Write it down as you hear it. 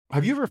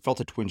Have you ever felt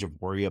a twinge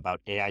of worry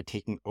about AI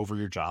taking over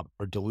your job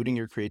or diluting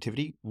your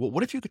creativity? Well,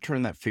 what if you could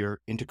turn that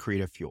fear into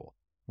creative fuel?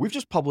 We've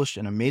just published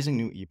an amazing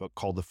new ebook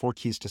called The 4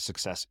 Keys to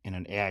Success in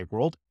an AI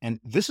World,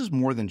 and this is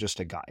more than just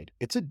a guide.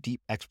 It's a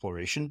deep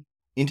exploration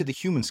into the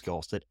human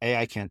skills that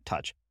AI can't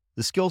touch,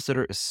 the skills that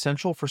are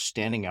essential for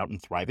standing out and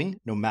thriving,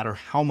 no matter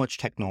how much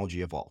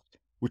technology evolves.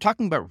 We're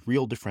talking about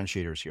real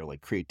differentiators here,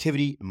 like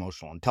creativity,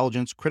 emotional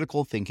intelligence,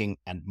 critical thinking,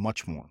 and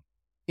much more.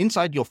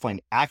 Inside, you'll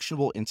find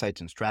actionable insights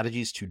and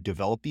strategies to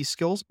develop these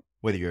skills,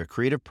 whether you're a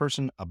creative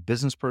person, a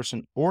business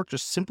person, or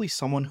just simply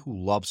someone who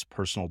loves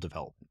personal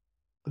development.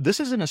 This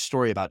isn't a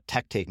story about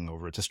tech taking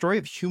over. It's a story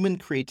of human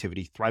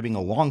creativity thriving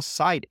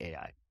alongside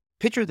AI.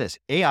 Picture this,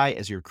 AI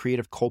as your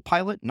creative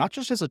co-pilot, not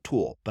just as a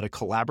tool, but a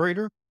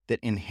collaborator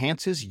that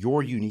enhances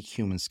your unique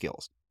human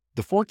skills.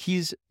 The 4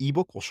 Keys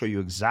ebook will show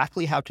you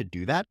exactly how to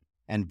do that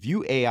and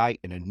view AI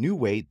in a new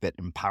way that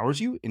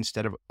empowers you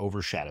instead of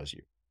overshadows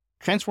you.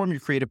 Transform your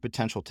creative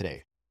potential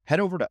today. Head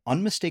over to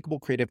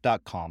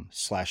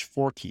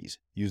unmistakablecreative.com/4keys.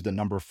 Use the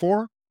number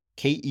 4,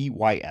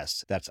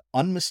 KEYS. That's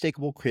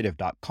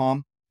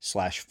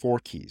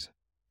unmistakablecreative.com/4keys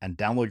and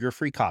download your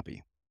free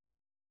copy.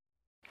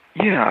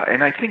 Yeah,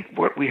 and I think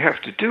what we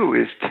have to do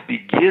is to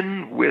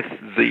begin with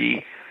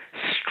the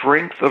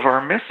strength of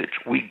our message.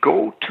 We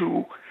go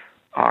to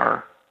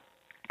our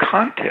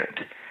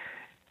content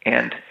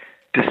and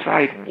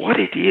decide what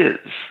it is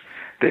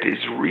that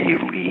is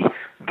really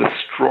the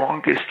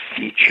strongest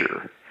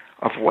feature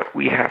of what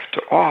we have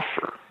to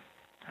offer.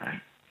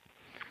 Right?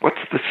 What's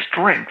the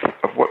strength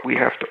of what we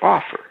have to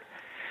offer?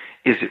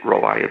 Is it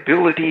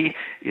reliability?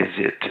 Is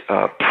it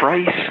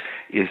price?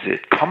 Is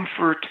it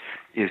comfort?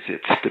 Is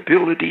it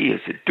stability?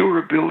 Is it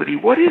durability?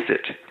 What is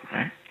it?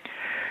 Right?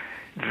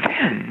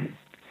 Then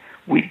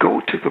we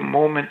go to the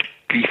moment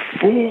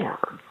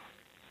before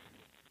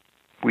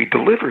we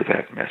deliver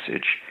that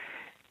message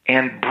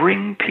and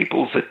bring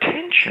people's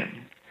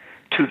attention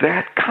to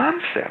that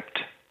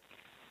concept,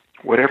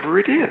 whatever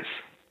it is,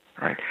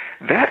 right?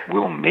 That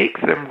will make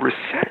them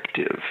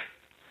receptive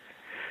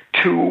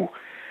to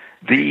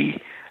the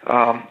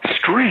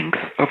strength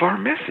of our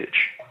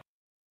message.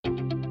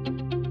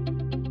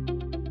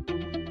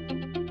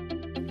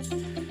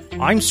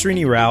 I'm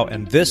Srini Rao,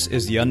 and this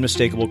is the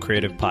Unmistakable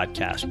Creative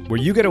Podcast,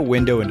 where you get a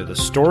window into the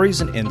stories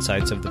and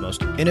insights of the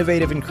most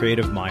innovative and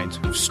creative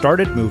minds who've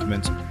started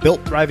movements,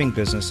 built thriving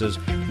businesses,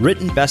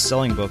 written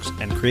best-selling books,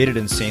 and created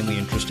insanely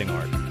interesting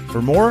art.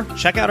 For more,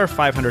 check out our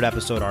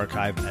 500-episode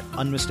archive at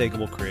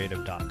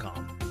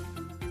unmistakablecreative.com.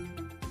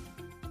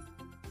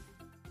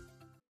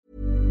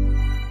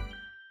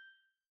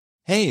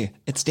 Hey,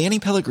 it's Danny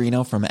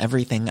Pellegrino from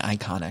Everything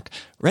Iconic.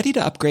 Ready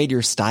to upgrade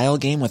your style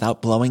game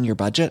without blowing your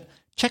budget?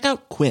 Check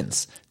out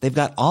Quince. They've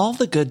got all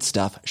the good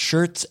stuff,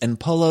 shirts and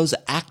polos,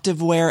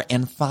 activewear,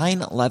 and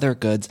fine leather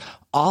goods,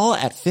 all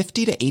at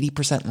 50 to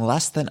 80%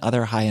 less than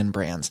other high-end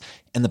brands.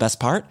 And the best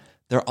part?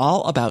 They're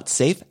all about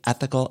safe,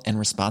 ethical, and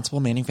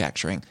responsible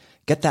manufacturing.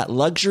 Get that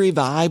luxury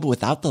vibe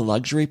without the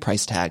luxury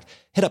price tag.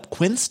 Hit up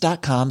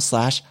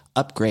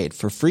quince.com/upgrade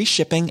for free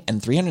shipping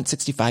and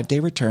 365-day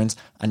returns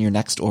on your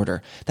next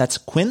order. That's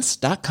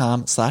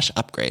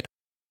quince.com/upgrade.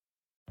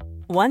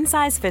 One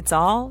size fits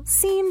all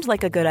seemed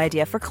like a good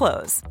idea for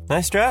clothes.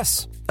 Nice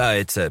dress.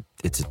 It's a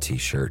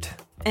t-shirt.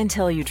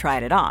 Until you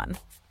tried it on.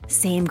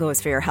 Same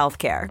goes for your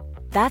healthcare.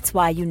 That's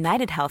why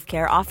United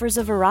Healthcare offers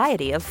a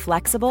variety of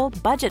flexible,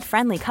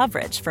 budget-friendly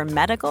coverage for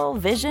medical,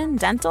 vision,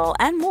 dental,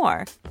 and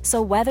more.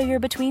 So whether you're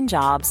between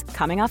jobs,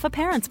 coming off a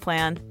parent's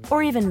plan,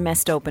 or even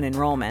missed open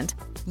enrollment,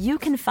 you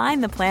can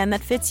find the plan that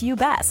fits you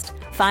best.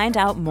 Find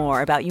out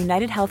more about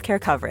United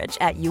Healthcare coverage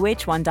at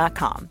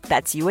uh1.com.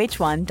 That's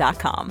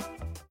uh1.com.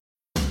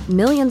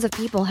 Millions of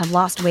people have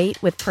lost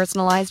weight with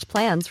personalized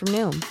plans from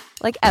Noom.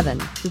 Like Evan,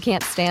 who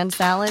can't stand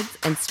salads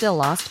and still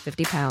lost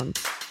 50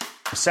 pounds.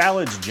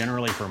 Salads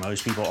generally for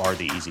most people are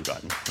the easy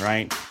button,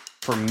 right?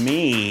 For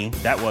me,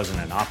 that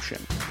wasn't an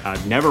option. I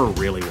never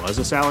really was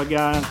a salad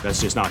guy. That's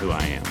just not who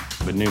I am.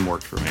 But Noom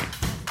worked for me.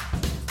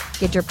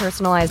 Get your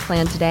personalized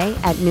plan today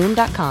at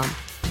Noom.com.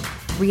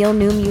 Real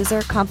Noom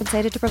user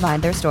compensated to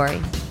provide their story.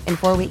 In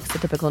 4 weeks, the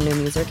typical Noom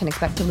user can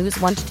expect to lose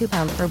 1 to 2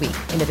 pounds per week.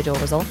 Individual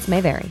results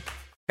may vary.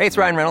 Hey, it's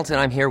Ryan Reynolds,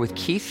 and I'm here with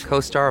Keith,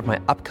 co-star of my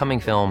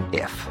upcoming film,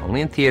 If, only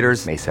in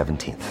theaters May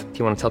 17th. Do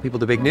you want to tell people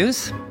the big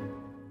news?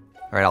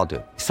 All right, I'll do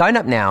it. Sign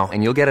up now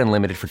and you'll get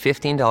unlimited for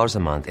 $15 a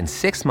month and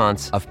 6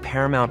 months of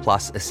Paramount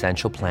Plus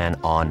Essential Plan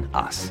on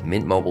us.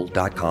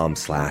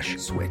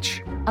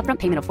 MintMobile.com/switch. Upfront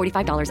payment of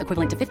 $45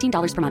 equivalent to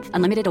 $15 per month.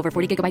 Unlimited over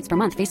 40 gigabytes per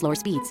month. Face lower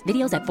speeds.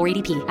 Videos at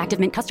 480p. Active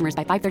Mint customers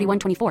by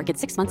 531.24 get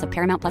 6 months of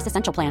Paramount Plus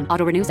Essential Plan.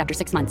 Auto renews after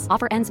 6 months.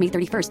 Offer ends May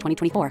 31st,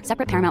 2024.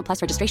 Separate Paramount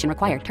Plus registration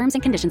required. Terms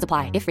and conditions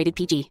apply if rated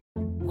PG.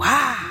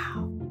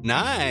 Wow.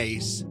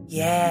 Nice.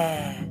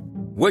 Yeah.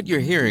 What you're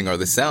hearing are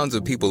the sounds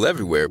of people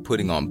everywhere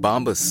putting on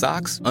Bombas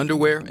socks,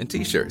 underwear, and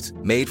T-shirts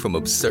made from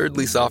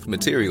absurdly soft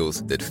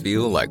materials that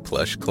feel like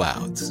plush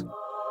clouds.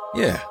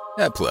 Yeah,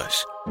 that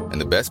plush. And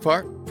the best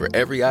part? For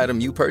every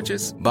item you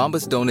purchase,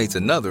 Bombas donates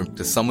another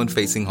to someone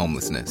facing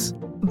homelessness.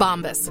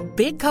 Bombas.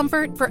 Big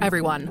comfort for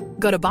everyone.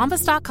 Go to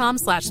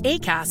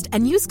bombas.com/ACAST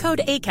and use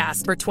code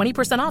ACAST for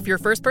 20% off your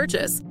first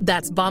purchase.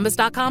 That's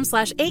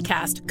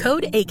bombas.com/ACAST,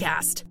 code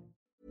ACAST.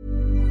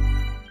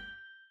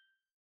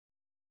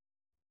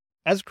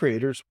 As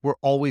creators, we're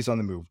always on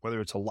the move.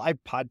 Whether it's a live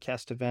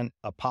podcast event,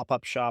 a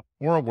pop-up shop,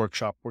 or a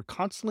workshop, we're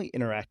constantly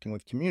interacting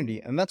with community,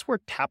 and that's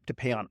where Tap to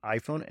Pay on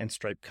iPhone and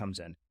Stripe comes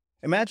in.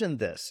 Imagine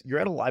this. You're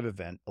at a live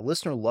event, a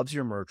listener loves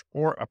your merch,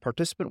 or a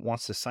participant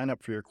wants to sign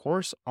up for your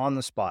course on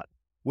the spot.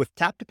 With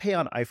Tap to Pay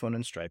on iPhone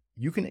and Stripe,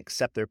 you can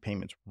accept their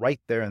payments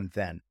right there and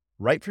then,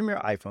 right from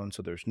your iPhone,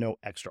 so there's no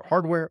extra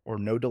hardware or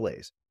no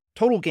delays.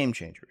 Total game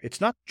changer. It's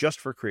not just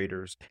for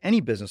creators. Any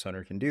business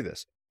owner can do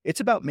this. It's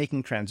about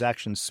making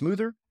transactions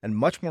smoother and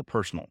much more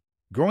personal,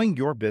 growing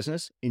your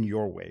business in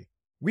your way.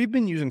 We've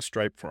been using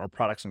Stripe for our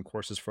products and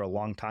courses for a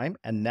long time,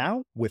 and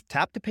now with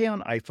Tap to Pay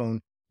on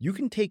iPhone, you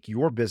can take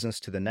your business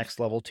to the next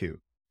level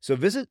too. So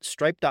visit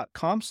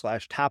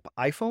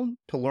stripe.com/tapiphone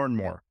to learn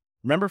more.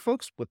 Remember,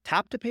 folks, with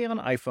Tap to Pay on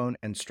iPhone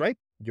and Stripe,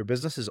 your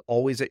business is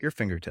always at your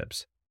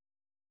fingertips.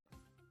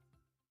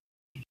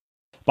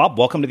 Bob,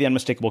 welcome to the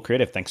Unmistakable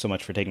Creative. Thanks so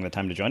much for taking the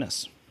time to join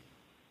us.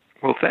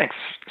 Well, thanks,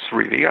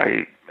 Sriti.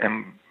 I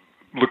am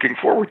looking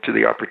forward to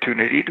the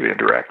opportunity to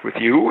interact with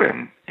you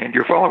and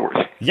your followers.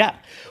 Yeah.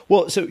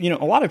 Well, so,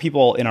 a lot of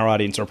people in our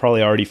audience are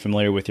probably already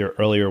familiar with your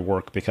earlier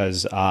work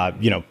because,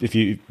 if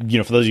you,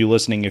 for those of you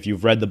listening, if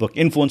you've read the book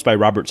Influence by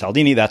Robert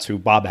Cialdini, that's who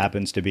Bob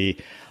happens to be.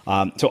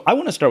 So I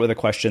want to start with a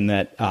question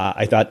that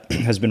I thought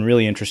has been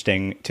really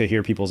interesting to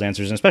hear people's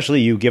answers, and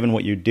especially you, given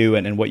what you do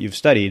and what you've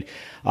studied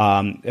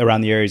around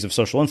the areas of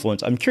social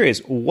influence. I'm curious,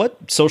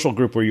 what social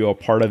group were you a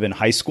part of in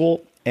high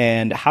school?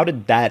 And how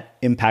did that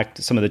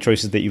impact some of the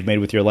choices that you've made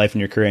with your life and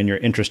your career and your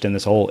interest in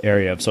this whole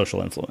area of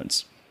social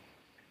influence?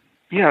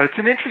 Yeah, it's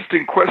an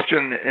interesting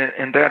question,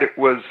 and that it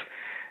was,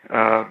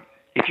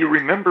 if you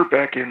remember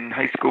back in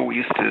high school, we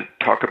used to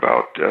talk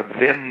about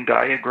Venn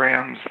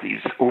diagrams,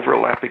 these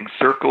overlapping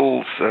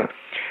circles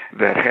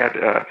that had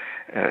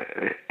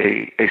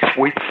a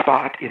sweet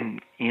spot in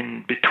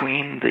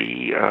between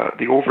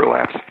the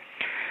overlaps.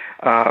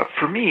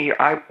 For me,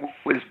 I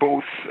was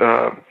both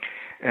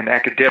an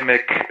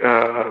academic,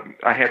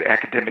 I had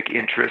academic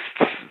interests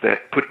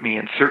that put me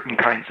in certain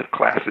kinds of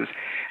classes.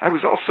 I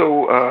was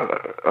also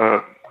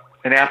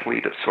an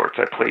athlete of sorts.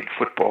 I played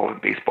football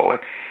and baseball.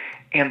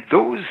 And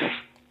those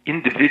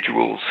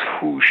individuals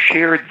who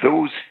shared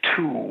those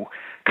two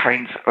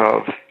kinds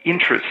of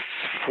interests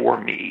for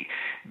me,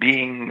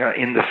 being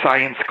in the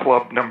science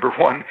club, number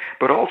one,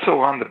 but also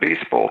on the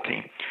baseball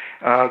team,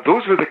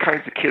 those were the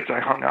kinds of kids I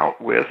hung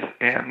out with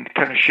and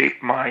kind of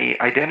shaped my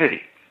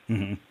identity.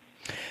 Mm-hmm.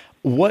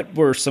 What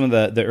were some of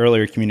the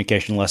earlier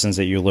communication lessons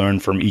that you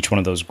learned from each one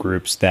of those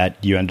groups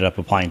that you ended up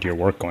applying to your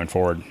work going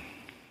forward?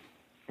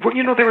 Well,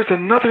 there was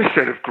another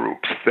set of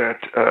groups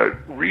that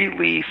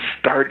really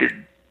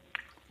started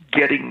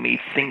getting me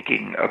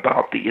thinking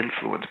about the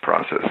influence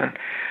process. And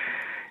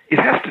it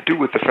has to do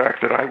with the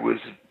fact that I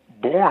was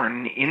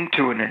born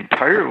into an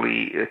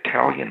entirely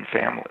Italian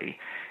family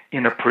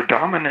in a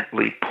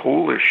predominantly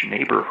Polish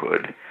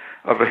neighborhood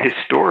of a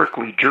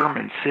historically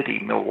German city,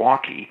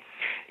 Milwaukee,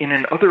 in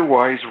an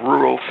otherwise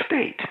rural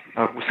state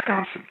of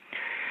Wisconsin.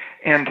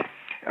 And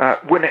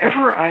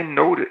whenever I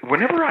moved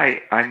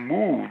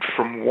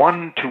from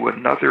one to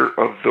another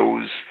of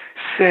those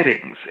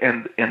settings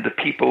and the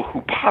people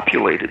who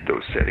populated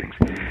those settings,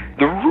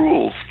 the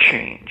rules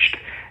changed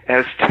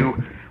as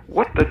to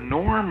what the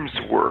norms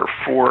were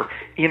for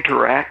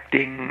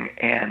interacting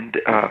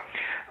and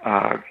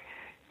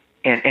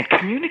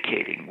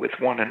communicating with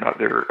one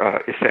another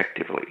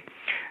effectively.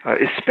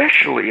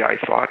 Especially, I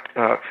thought,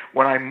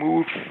 when I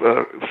moved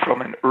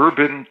from an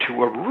urban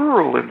to a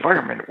rural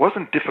environment, it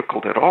wasn't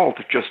difficult at all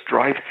to just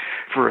drive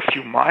for a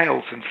few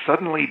miles and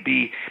suddenly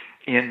be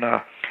in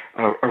a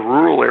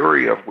rural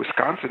area of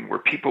Wisconsin where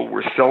people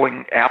were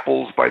selling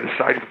apples by the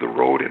side of the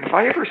road. And if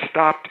I ever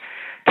stopped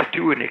to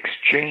do an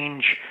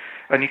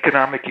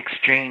economic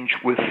exchange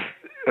with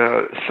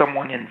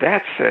someone in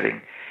that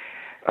setting,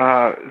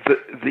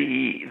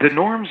 the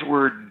norms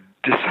were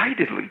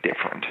decidedly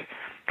different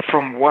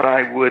from what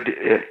I would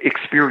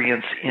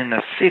experience in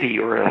a city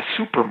or a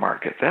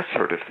supermarket, that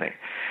sort of thing.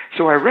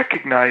 So I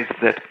recognized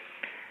that,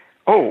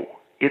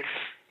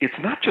 it's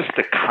not just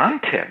the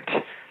content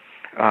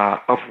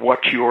of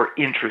what you're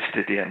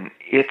interested in;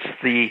 it's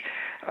the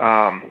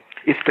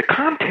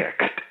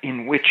context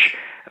in which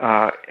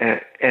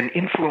an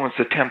influence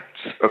attempt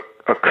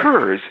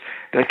occurs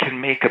that can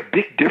make a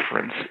big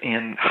difference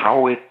in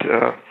how it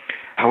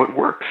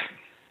works.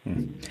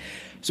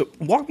 So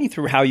walk me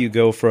through how you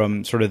go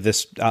from sort of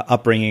this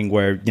upbringing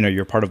where,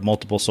 you're part of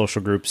multiple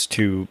social groups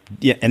to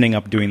ending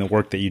up doing the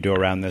work that you do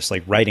around this,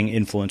 like writing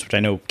Influence, which I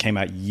know came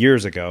out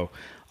years ago.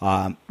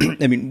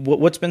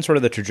 What's been sort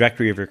of the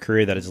trajectory of your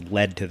career that has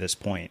led to this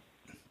point?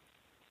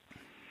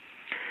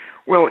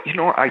 Well,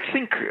 I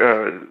think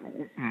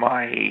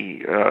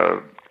my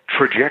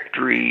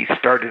trajectory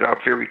started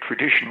out very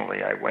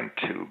traditionally. I went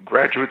to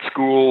graduate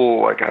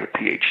school, I got a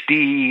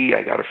PhD,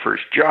 I got a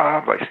first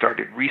job, I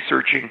started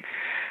researching.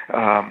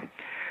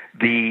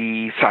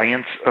 the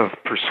science of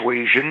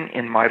persuasion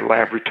in my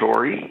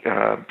laboratory,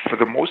 for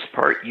the most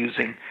part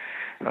using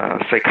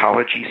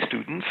psychology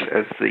students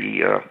as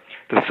the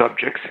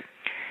subjects.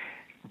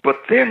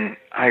 But then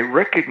I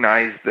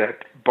recognized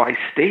that by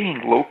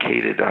staying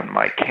located on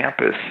my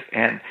campus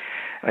and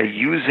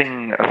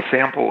using a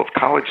sample of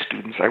college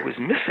students, I was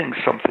missing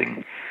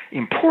something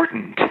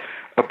important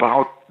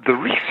about the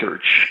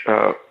research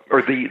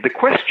or the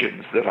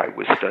questions that I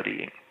was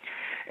studying.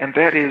 And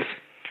that is,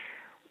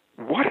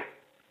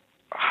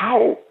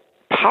 how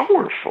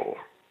powerful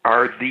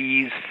are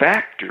these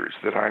factors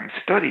that I'm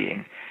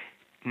studying,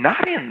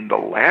 not in the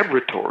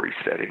laboratory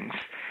settings,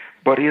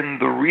 but in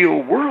the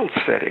real world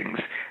settings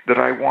that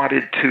I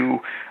wanted to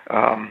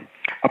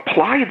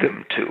apply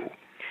them to.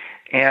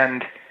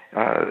 And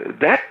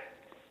that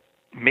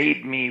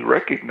made me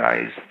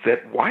recognize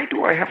that why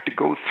do I have to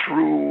go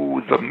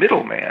through the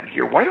middleman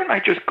here? Why don't I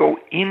just go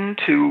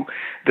into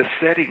the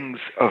settings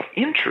of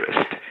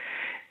interest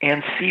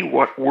and see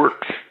what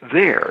works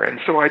there? And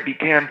so I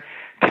began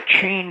to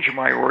change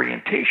my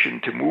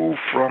orientation to move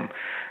from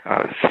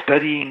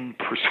studying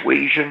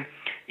persuasion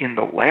in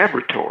the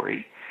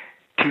laboratory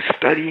to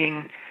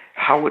studying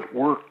how it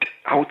worked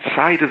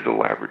outside of the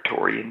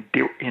laboratory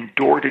in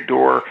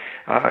door-to-door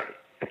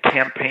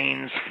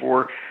campaigns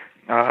for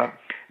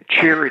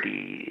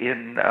charity,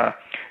 in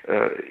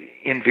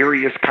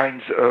various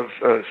kinds of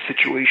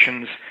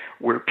situations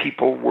where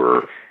people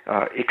were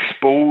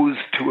exposed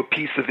to a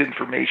piece of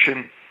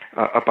information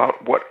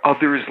about what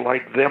others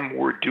like them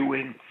were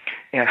doing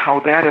and how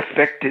that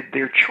affected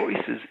their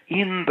choices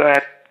in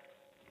that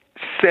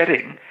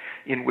setting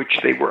in which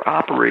they were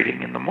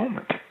operating in the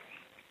moment.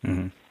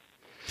 Mm-hmm.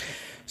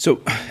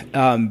 So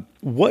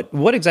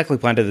what exactly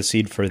planted the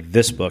seed for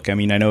this book? I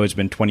mean, I know it's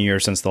been 20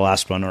 years since the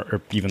last one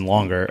or even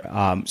longer.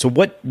 So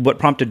what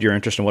prompted your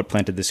interest and what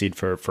planted the seed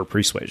for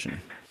Presuasion?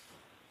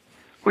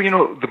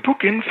 Well, the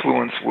book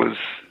Influence was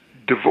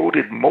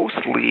devoted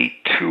mostly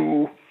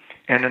to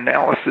an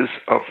analysis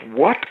of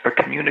what a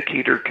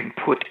communicator can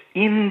put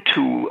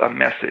into a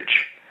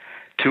message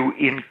to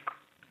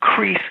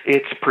increase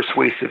its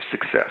persuasive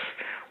success.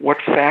 What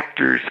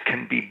factors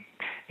can be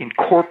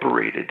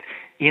incorporated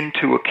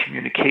into a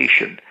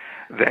communication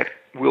that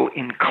will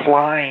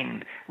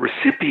incline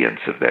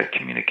recipients of that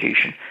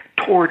communication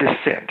toward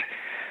assent.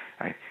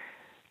 Right?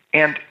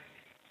 And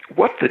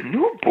what the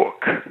new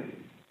book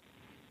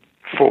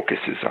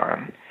focuses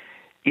on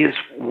is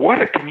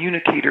what a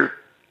communicator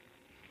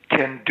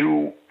can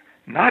do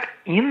not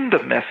in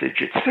the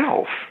message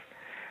itself,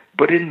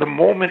 but in the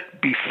moment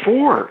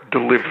before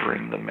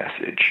delivering the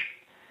message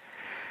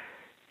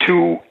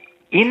to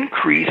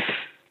increase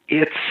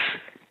its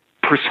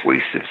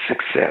persuasive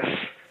success.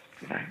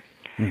 Right?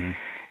 Mm-hmm.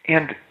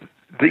 And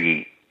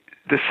the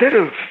set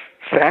of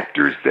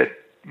factors that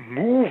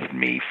moved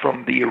me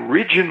from the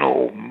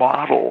original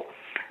model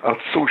of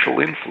social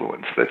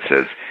influence that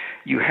says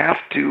you have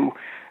to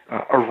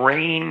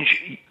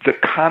arrange the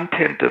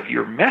content of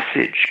your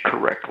message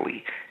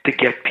correctly to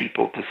get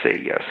people to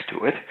say yes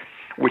to it,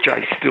 which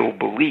I still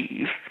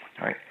believe,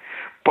 right?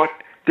 But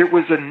there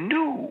was a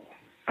new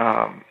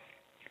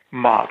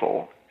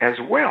model as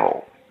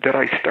well that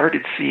I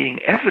started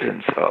seeing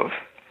evidence of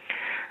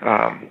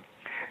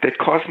that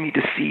caused me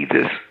to see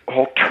this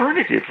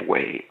alternative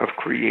way of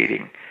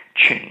creating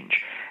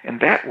change. And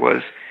that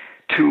was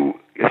to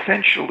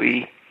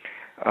essentially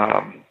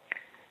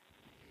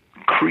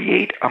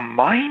create a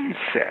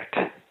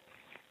mindset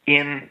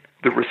in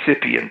the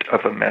recipient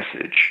of a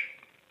message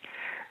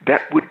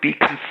that would be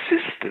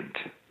consistent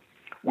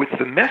with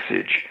the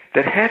message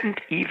that hadn't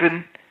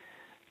even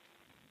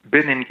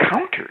been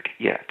encountered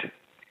yet.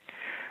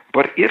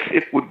 But if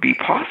it would be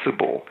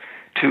possible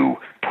to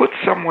put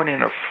someone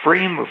in a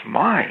frame of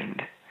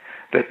mind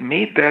that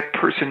made that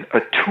person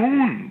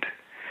attuned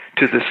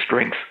to the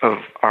strengths of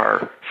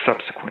our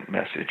subsequent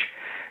message,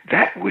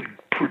 that would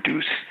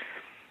produce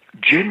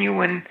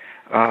genuine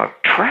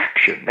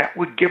traction. That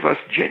would give us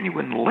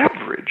genuine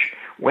leverage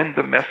when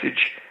the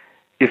message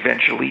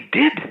eventually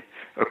did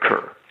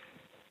occur.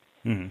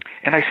 Mm-hmm.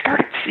 And I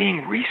started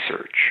seeing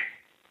research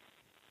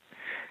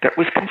that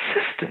was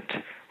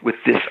consistent with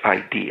this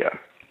idea.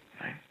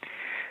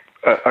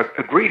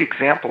 A great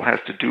example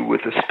has to do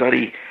with a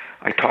study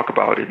I talk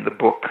about in the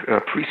book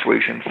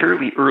Presuasion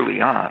fairly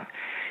early on.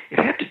 It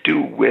had to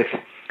do with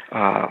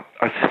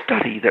a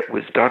study that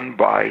was done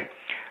by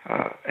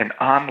an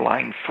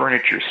online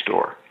furniture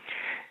store.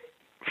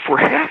 For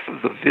half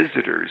of the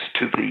visitors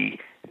to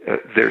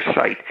their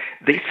site,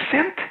 they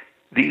sent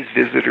these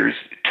visitors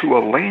to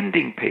a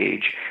landing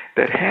page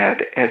that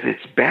had as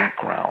its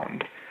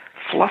background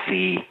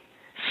fluffy,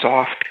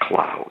 soft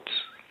clouds.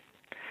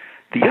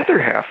 The other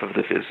half of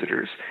the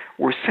visitors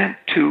were sent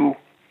to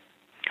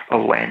a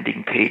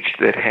landing page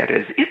that had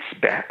as its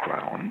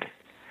background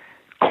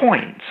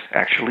coins,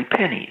 actually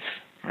pennies.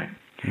 Right?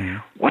 Mm-hmm.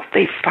 What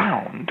they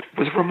found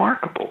was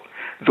remarkable.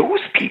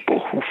 Those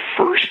people who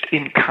first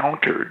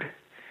encountered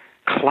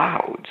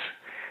clouds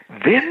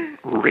then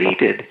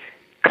rated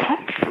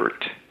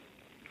comfort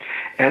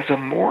as a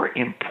more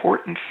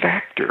important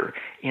factor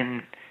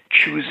in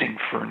choosing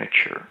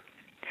furniture.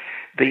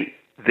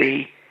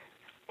 They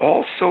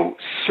also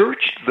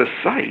searched the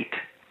site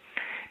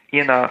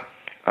in a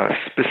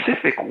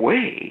specific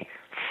way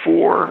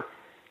for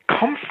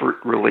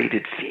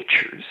comfort-related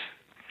features,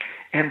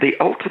 and they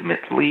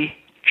ultimately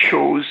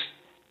chose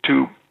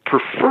to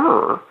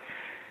prefer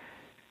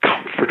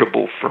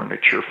comfortable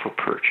furniture for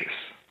purchase.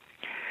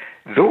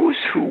 Those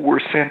who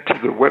were sent to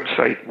the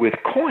website with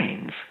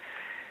coins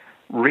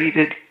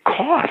rated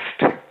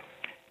cost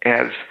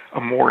as a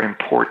more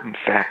important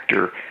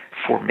factor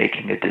for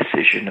making a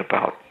decision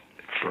about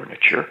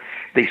furniture.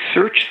 They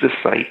searched the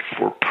site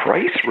for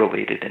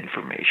price-related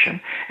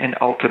information and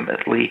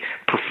ultimately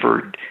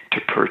preferred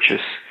to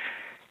purchase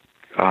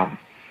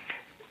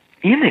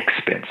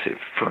inexpensive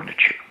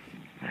furniture.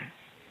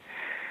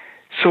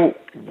 So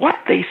what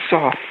they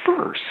saw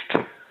first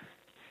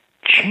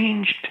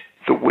changed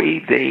the way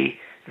they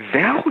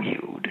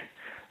valued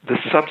the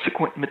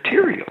subsequent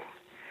material.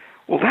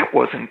 Well, that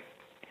wasn't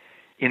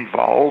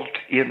involved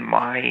in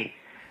my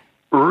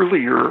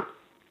earlier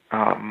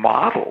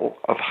model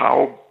of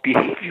how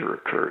behavior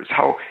occurs,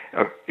 how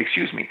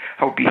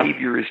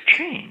behavior is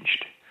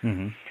changed.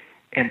 Mm-hmm.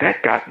 And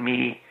that got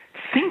me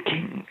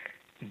thinking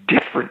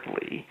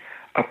differently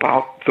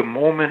about the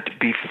moment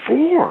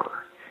before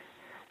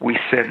we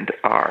send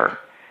our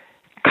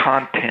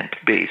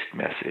content-based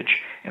message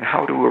and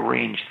how to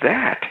arrange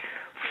that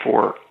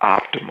for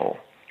optimal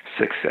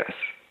success.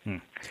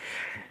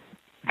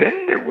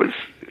 Then there was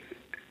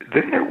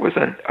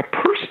a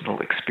personal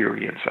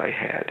experience I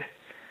had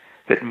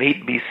that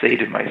made me say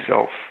to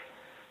myself,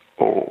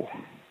 oh,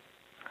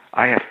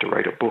 I have to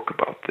write a book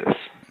about this.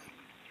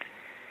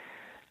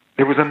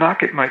 There was a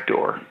knock at my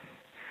door.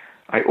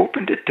 I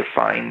opened it to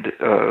find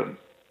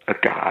a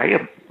guy,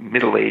 a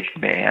middle-aged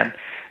man,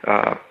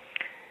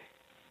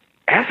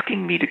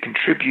 asking me to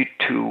contribute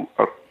to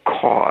a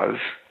cause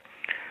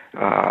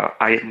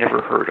I had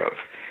never heard of.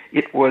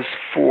 It was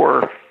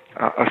for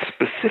a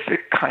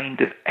specific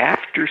kind of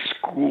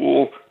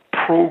after-school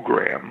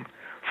program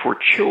for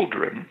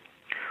children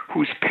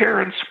whose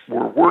parents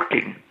were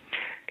working,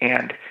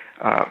 and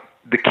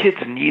the kids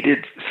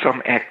needed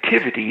some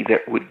activity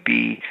that would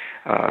be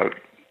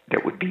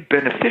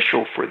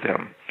beneficial for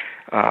them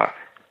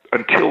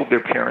until their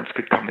parents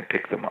could come and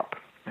pick them up.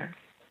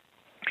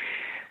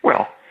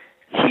 Well,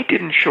 he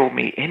didn't show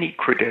me any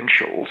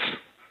credentials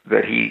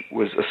that he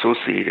was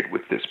associated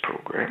with this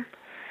program,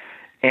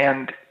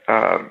 and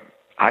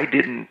I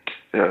didn't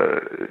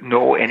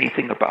know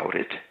anything about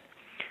it,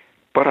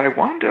 but I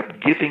wound up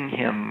giving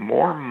him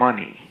more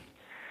money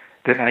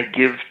than I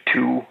give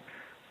to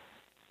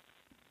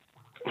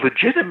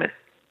legitimate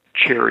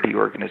charity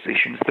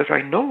organizations that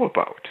I know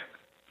about.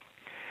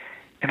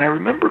 And I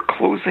remember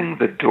closing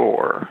the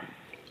door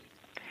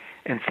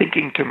and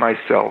thinking to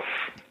myself,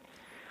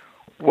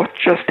 what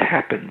just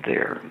happened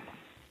there?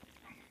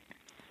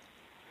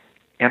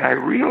 And I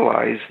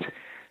realized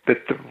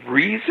that the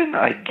reason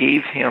I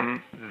gave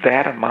him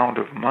that amount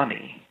of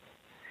money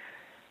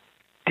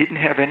didn't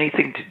have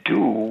anything to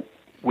do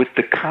with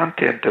the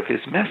content of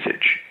his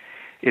message.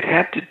 It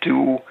had to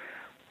do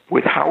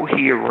with how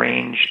he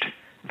arranged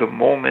the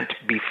moment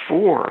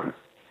before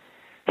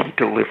he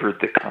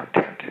delivered the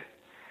content.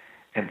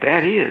 And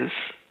that is,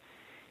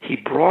 he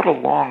brought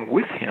along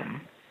with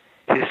him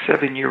his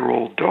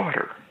 7-year-old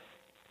daughter.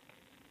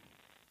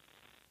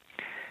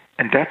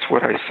 And that's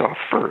what I saw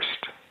first.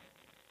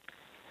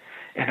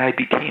 And I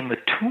became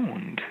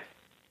attuned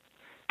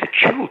to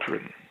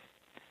children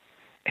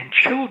and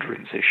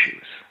children's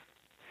issues.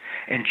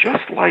 And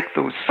just like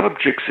those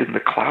subjects in the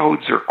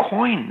clouds or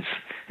coins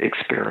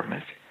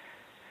experiment,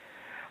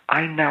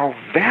 I now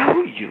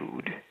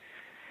valued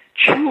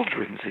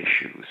children's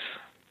issues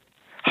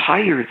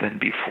higher than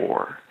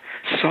before,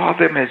 saw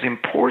them as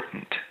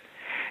important,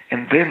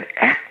 and then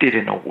acted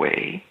in a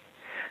way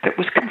that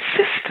was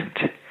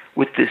consistent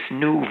with this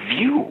new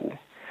view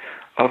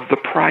of the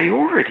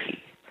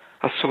priority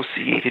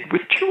associated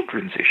with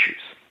children's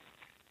issues.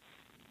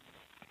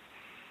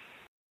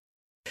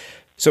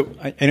 So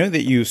I know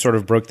that you sort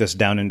of broke this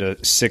down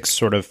into 6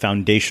 sort of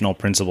foundational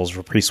principles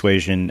for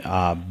persuasion,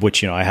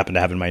 which, I happen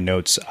to have in my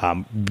notes.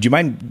 Do you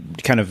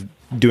mind kind of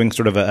doing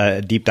sort of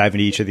a deep dive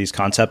into each of these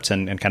concepts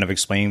and kind of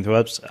explaining to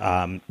us?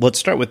 Let's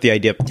start with the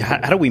idea of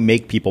how do we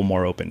make people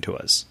more open to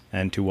us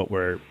and to what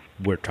we're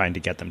trying to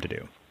get them to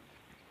do?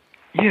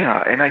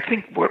 Yeah, and I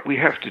think what we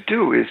have to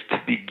do is to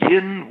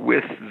begin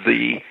with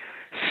the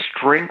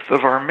strength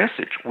of our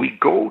message. We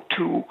go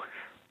to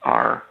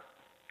our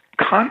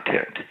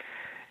content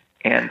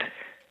and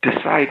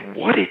decide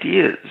what it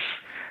is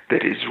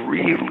that is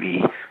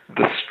really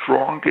the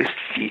strongest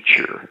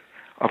feature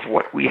of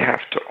what we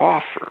have to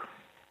offer.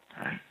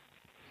 Right?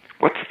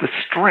 What's the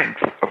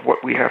strength of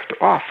what we have to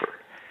offer?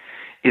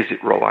 Is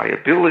it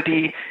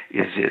reliability?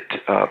 Is it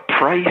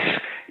price?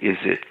 Is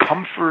it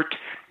comfort?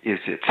 Is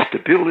it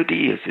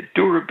stability? Is it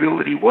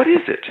durability? What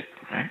is it?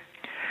 Right?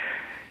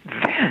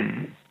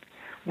 Then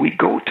we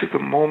go to the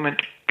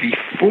moment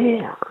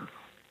before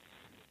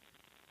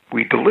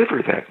we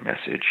deliver that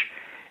message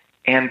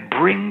and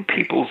bring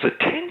people's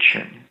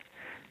attention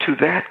to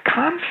that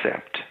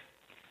concept,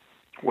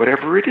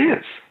 whatever it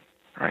is,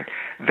 right?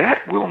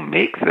 That will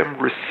make them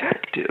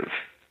receptive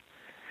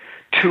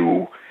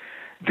to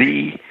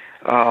the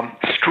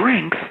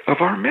strength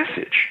of our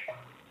message.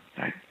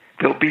 Right?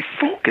 They'll be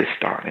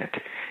focused on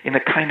it in a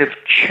kind of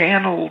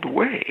channeled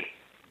way.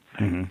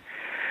 Mm-hmm.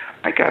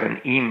 I got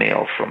an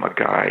email from a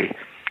guy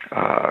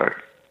a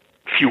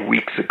few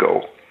weeks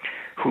ago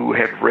who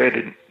had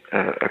read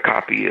a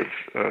copy of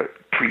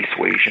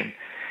Presuasion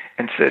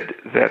and said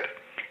that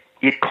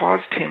it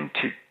caused him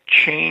to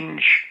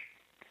change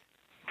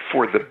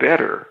for the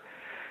better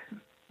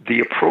the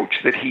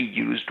approach that he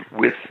used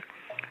with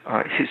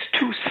his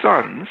two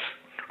sons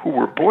who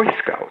were Boy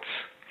Scouts.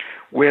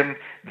 When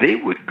they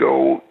would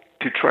go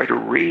to try to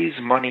raise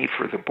money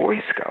for the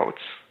Boy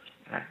Scouts,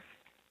 right,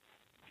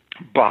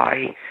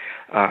 by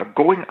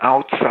going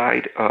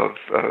outside of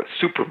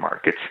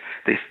supermarkets,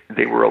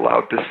 they were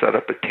allowed to set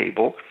up a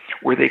table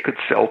where they could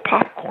sell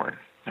popcorn.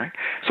 Right?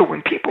 So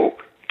when people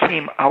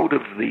came out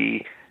of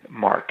the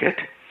market,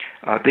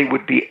 they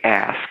would be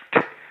asked,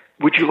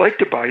 "Would you like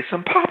to buy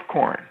some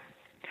popcorn?"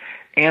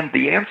 And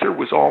the answer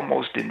was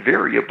almost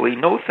invariably,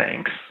 "No,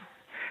 thanks."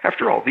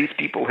 After all, these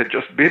people had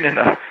just been in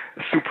a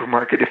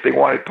supermarket. If they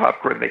wanted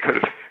popcorn, they could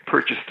have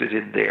purchased it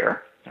in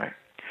there. Right?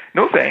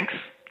 "No, thanks."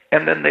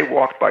 And then they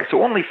walked by.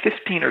 So only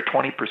 15 or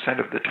 20%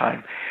 of the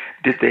time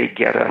did they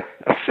get a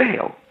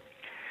sale.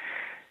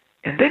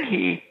 And then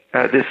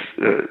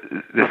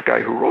this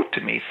guy who wrote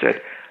to me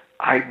said,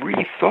 "I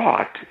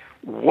rethought,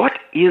 what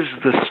is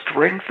the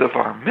strength of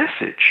our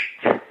message?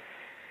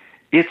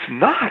 It's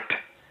not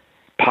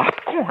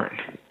popcorn.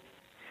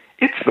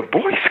 It's the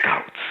Boy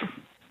Scouts."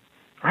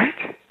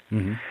 Right?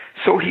 Mm-hmm.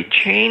 So he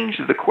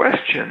changed the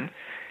question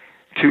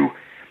to,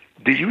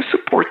 "Do you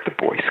support the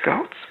Boy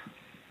Scouts?"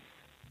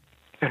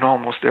 And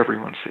almost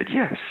everyone said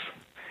yes.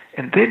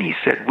 And then he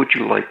said, "Would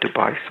you like to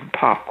buy some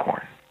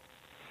popcorn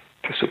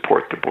to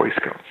support the Boy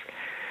Scouts?"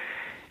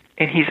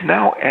 And he's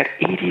now at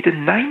 80 to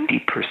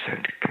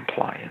 90%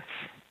 compliance.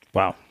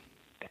 Wow.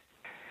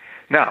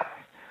 Now,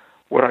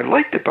 what I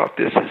liked about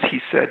this is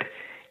he said,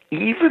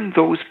 even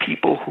those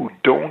people who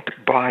don't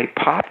buy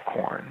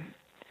popcorn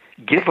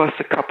give us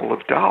a couple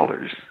of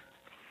dollars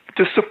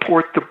to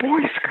support the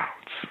Boy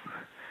Scouts.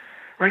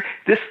 Right?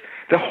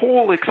 The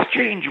whole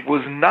exchange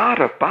was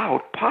not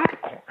about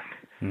popcorn.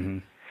 Mm-hmm.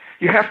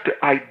 You have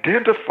to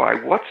identify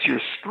what's your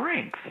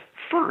strength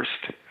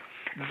first.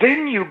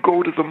 Then you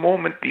go to the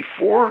moment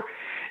before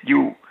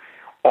you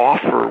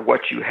offer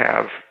what you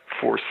have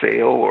for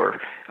sale or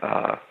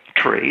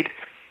trade,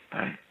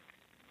 right?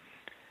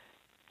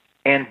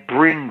 And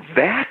bring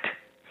that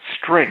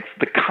strength,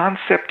 the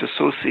concept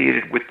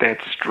associated with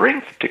that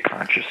strength to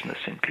consciousness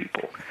in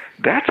people.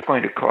 That's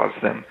going to cause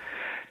them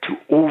to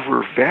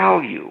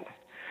overvalue,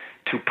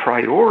 to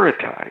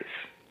prioritize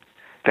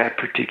that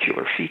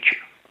particular feature.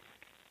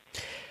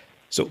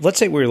 So let's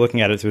say we're looking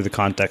at it through the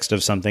context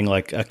of something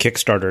like a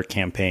Kickstarter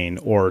campaign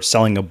or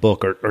selling a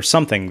book or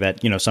something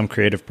that, some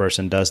creative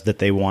person does that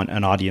they want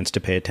an audience to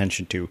pay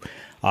attention to.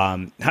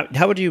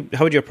 How would you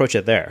approach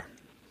it there?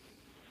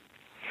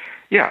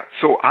 Yeah,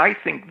 so I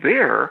think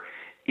there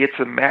it's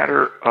a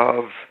matter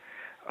of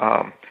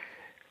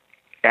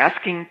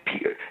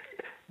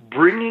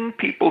bringing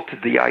people to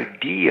the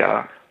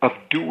idea of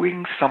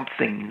doing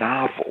something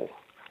novel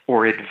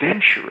or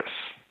adventurous,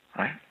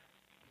 right?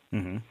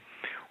 Mm-hmm.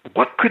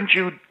 What could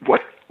you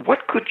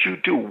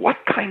do?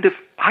 What kind of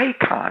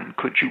icon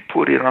could you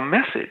put in a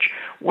message?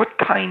 What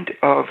kind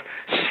of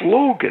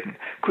slogan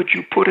could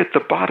you put at the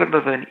bottom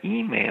of an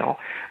email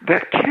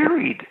that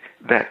carried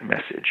that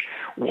message?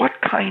 What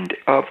kind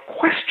of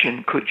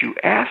question could you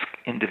ask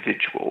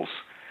individuals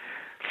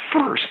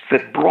first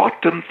that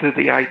brought them to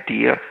the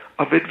idea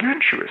of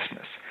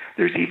adventurousness?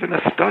 There's even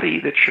a study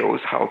that shows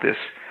how this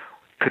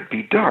could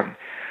be done.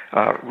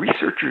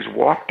 Researchers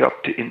walked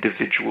up to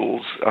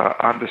individuals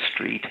on the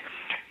street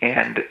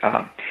and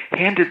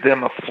handed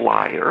them a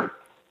flyer,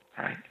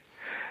 right,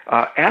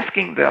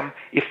 asking them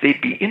if they'd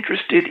be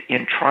interested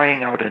in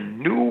trying out a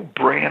new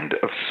brand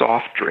of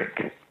soft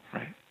drink.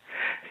 Right?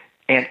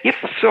 And if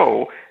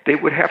so, they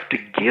would have to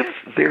give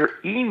their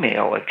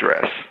email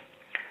address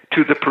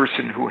to the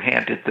person who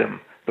handed them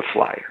the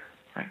flyer.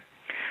 Right?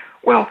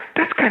 Well,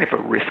 that's kind of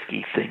a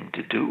risky thing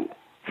to do,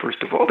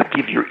 first of all, to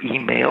give your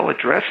email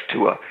address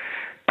to a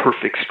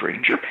perfect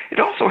stranger. It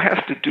also has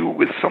to do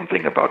with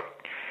something about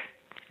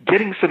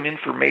getting some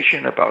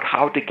information about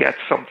how to get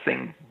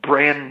something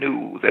brand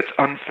new that's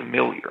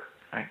unfamiliar.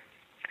 Right?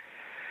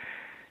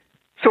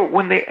 So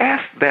when they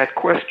asked that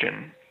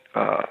question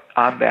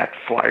on that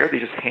flyer, they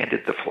just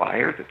handed the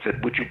flyer that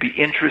said, "Would you be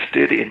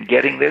interested in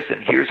getting this,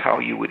 and here's how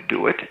you would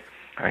do it?"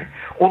 Right?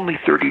 Only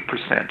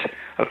 30%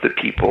 of the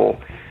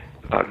people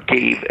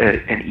gave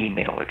an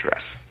email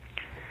address.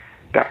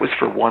 That was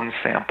for one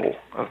sample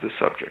of the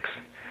subjects.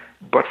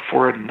 But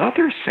for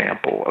another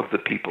sample of the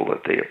people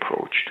that they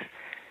approached,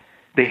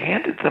 they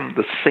handed them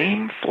the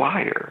same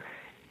flyer,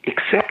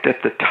 except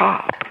at the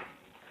top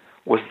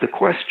was the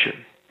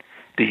question,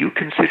 "Do you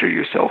consider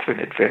yourself an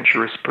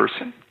adventurous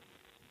person?"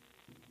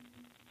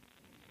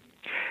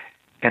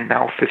 And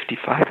now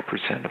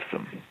 55% of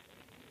them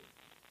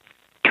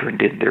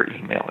turned in their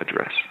email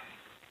address.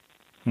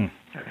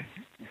 Right?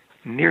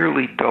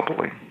 Nearly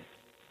doubling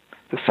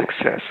the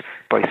success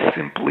by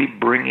simply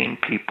bringing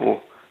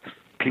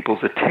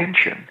people's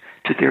attention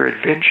to their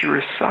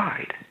adventurous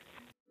side.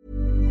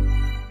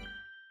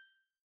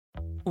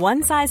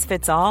 One size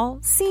fits all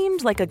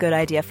seemed like a good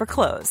idea for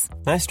clothes.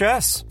 Nice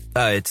dress.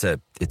 It's a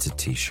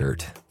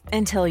t-shirt.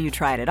 Until you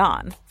tried it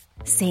on.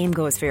 Same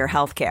goes for your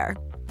healthcare.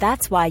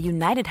 That's why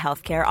United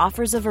Healthcare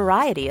offers a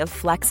variety of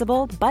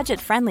flexible,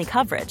 budget-friendly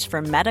coverage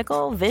for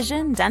medical,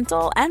 vision,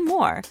 dental, and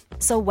more.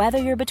 So whether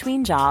you're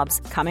between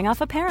jobs, coming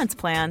off a parent's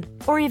plan,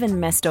 or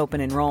even missed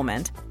open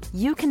enrollment,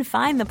 you can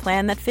find the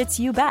plan that fits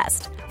you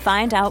best.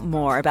 Find out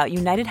more about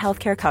United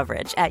Healthcare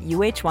coverage at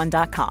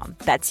uh1.com.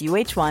 That's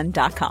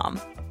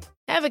uh1.com.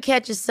 Ever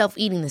catch yourself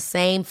eating the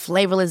same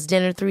flavorless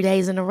dinner 3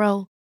 days in a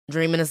row?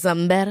 Dreaming of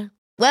something better?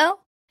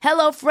 Well,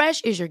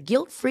 HelloFresh is your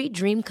guilt-free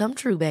dream come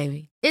true,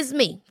 baby. It's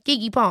me,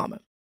 Keke Palmer.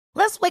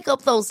 Let's wake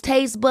up those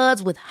taste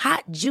buds with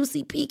hot,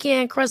 juicy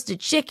pecan-crusted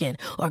chicken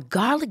or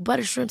garlic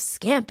butter shrimp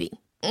scampi.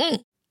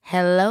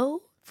 Hello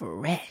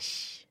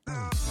Fresh.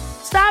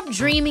 Stop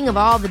dreaming of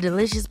all the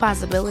delicious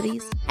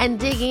possibilities and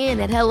dig in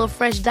at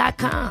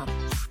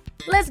HelloFresh.com.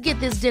 Let's get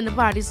this dinner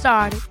party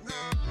started.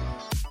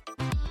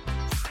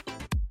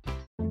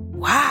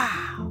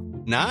 Wow.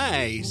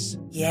 Nice.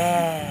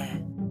 Yeah.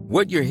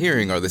 What you're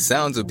hearing are the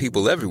sounds of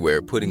people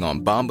everywhere putting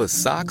on Bombas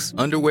socks,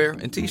 underwear,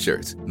 and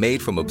T-shirts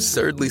made from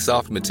absurdly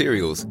soft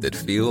materials that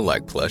feel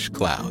like plush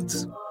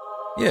clouds.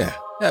 Yeah,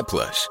 that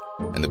plush.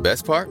 And the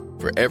best part?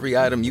 For every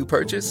item you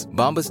purchase,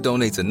 Bombas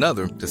donates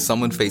another to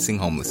someone facing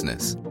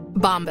homelessness.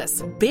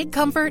 Bombas. Big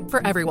comfort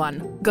for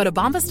everyone. Go to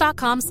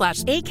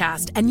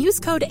bombas.com/ACAST and use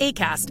code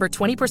ACAST for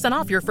 20%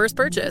 off your first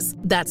purchase.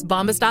 That's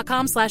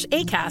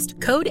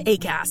bombas.com/ACAST. Code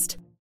ACAST.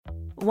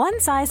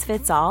 One size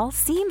fits all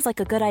seems like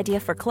a good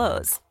idea for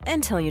clothes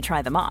until you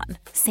try them on.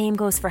 Same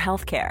goes for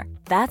healthcare.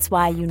 That's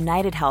why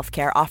United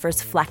Healthcare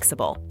offers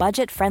flexible,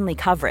 budget-friendly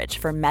coverage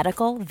for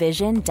medical,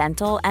 vision,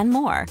 dental, and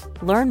more.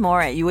 Learn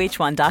more at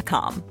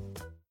uh1.com.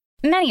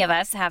 Many of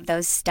us have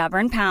those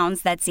stubborn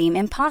pounds that seem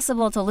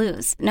impossible to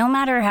lose, no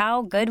matter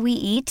how good we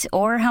eat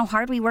or how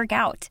hard we work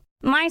out.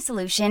 My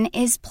solution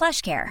is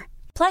PlushCare.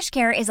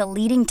 PlushCare is a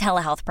leading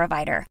telehealth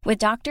provider with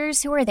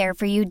doctors who are there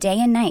for you day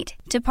and night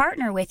to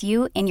partner with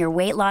you in your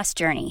weight loss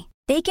journey.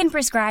 They can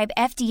prescribe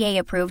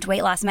FDA-approved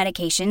weight loss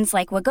medications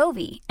like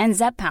Wegovy and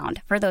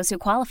Zepbound for those who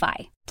qualify.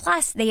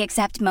 Plus, they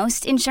accept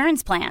most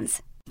insurance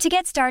plans. To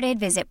get started,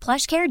 visit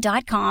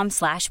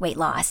plushcare.com/weight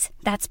loss.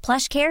 That's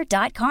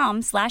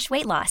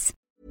plushcare.com/weight loss.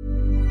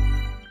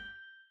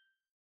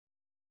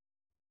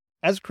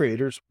 As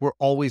creators, we're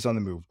always on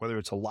the move. Whether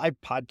it's a live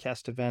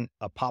podcast event,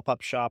 a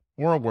pop-up shop,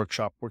 or a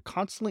workshop, we're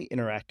constantly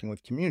interacting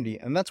with community,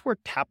 and that's where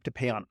Tap to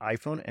Pay on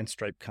iPhone and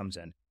Stripe comes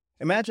in.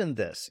 Imagine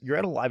this. You're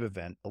at a live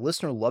event, a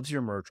listener loves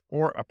your merch,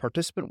 or a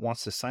participant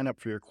wants to sign up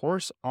for your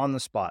course on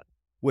the spot.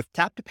 With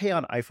Tap to Pay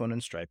on iPhone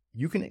and Stripe,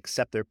 you can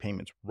accept their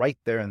payments right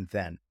there and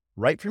then,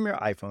 right from your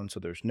iPhone,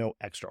 so there's no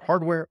extra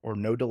hardware or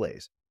no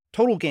delays.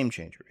 Total game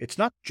changer. It's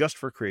not just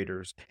for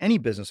creators. Any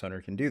business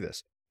owner can do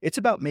this. It's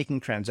about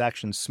making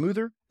transactions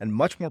smoother and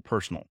much more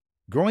personal,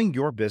 growing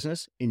your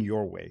business in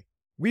your way.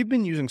 We've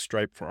been using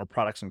Stripe for our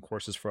products and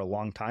courses for a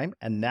long time,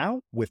 and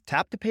now with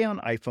Tap to Pay on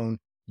iPhone,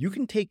 you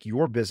can take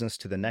your business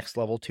to the next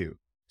level too.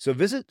 So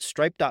visit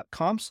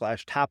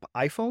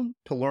stripe.com/tapiphone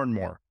to learn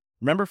more.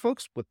 Remember,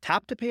 folks, with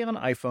Tap to Pay on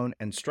iPhone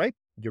and Stripe,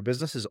 your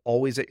business is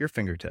always at your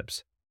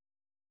fingertips.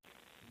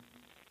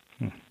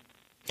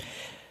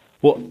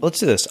 Well, let's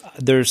do this.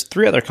 There's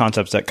 3 other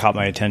concepts that caught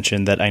my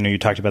attention that I know you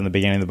talked about in the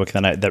beginning of the book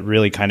that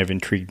really kind of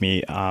intrigued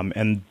me.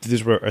 And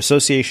these were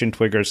association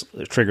triggers,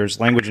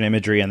 language and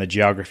imagery, and the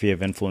geography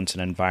of influence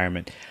and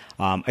environment.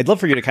 I'd love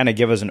for you to kind of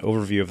give us an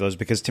overview of those,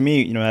 because to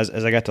me,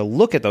 as I got to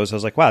look at those, I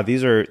was like, wow,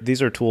 these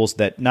are tools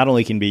that not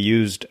only can be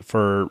used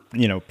for,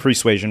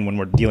 persuasion when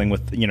we're dealing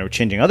with,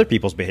 changing other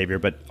people's behavior,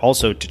 but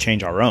also to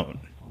change our own.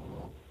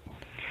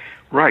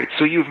 Right.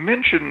 So you've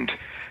mentioned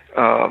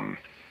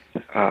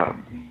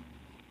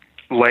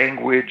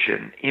language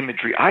and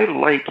imagery. I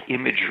like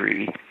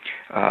imagery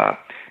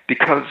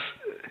because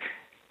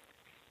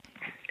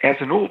as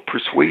an old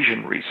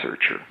persuasion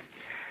researcher,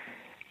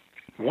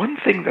 one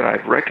thing that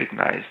I've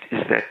recognized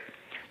is that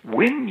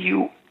when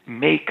you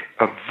make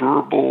a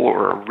verbal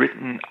or a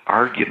written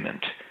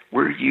argument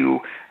where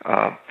you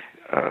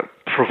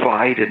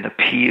provide an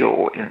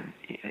appeal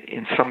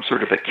in some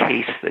sort of a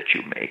case that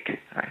you make,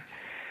 right,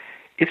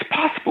 it's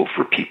possible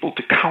for people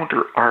to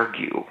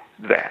counter-argue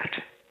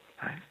that.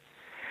 Right?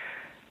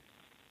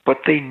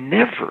 But they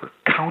never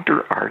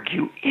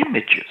counter-argue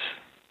images.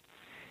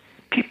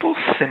 People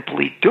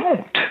simply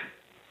don't.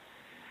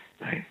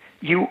 Right?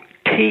 You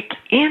take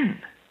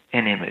in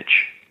an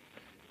image.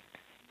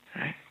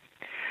 Right?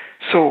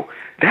 So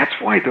that's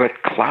why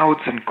that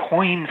clouds and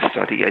coins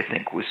study, I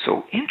think, was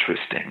so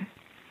interesting.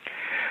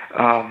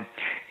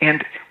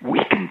 And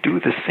we can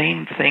do the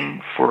same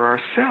thing for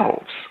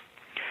ourselves.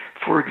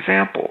 For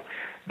example,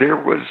 there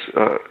was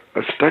a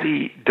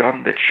study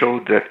done that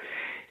showed that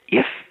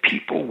if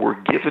people were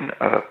given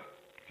a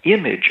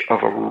image of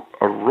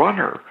a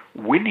runner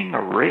winning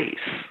a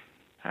race,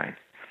 right,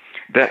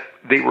 that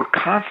they were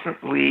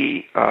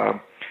constantly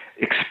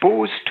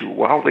exposed to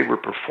while they were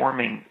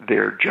performing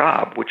their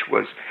job, which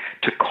was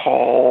to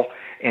call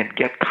and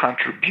get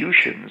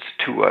contributions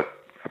to a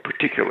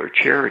particular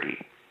charity,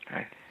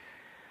 right,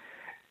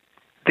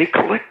 they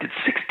collected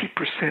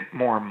 60%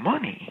 more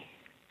money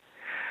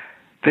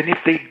than if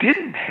they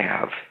didn't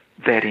have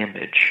that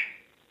image.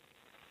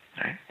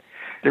 Right?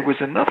 There was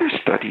another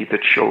study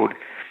that showed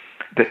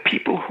that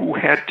people who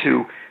had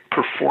to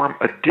perform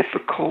a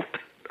difficult,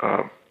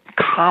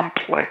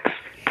 complex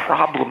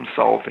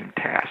problem-solving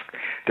task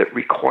that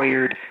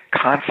required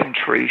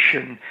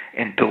concentration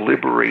and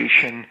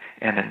deliberation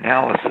and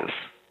analysis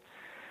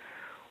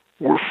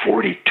were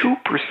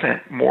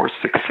 42% more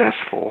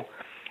successful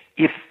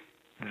if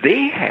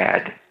they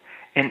had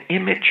an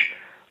image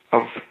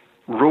of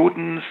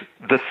Rodin's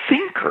The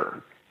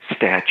Thinker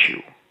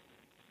statue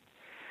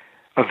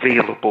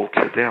available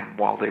to them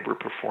while they were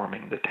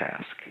performing the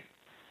task.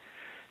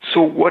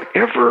 So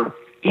whatever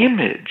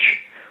image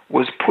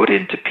was put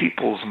into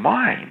people's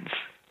minds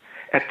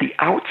at the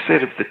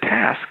outset of the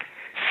task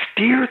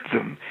steered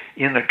them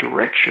in a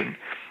direction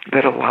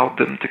that allowed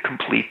them to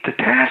complete the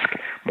task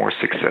more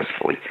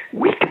successfully.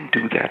 We can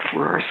do that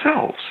for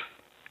ourselves.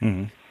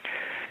 Mm-hmm.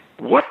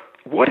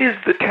 What is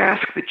the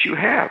task that you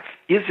have?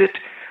 Is it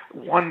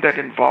one that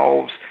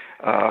involves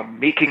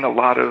making a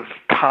lot of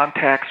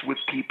contacts with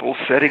people,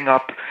 setting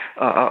up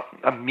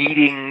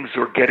meetings,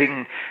 or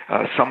getting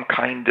some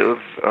kind of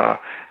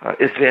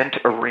event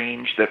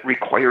arranged that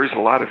requires a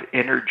lot of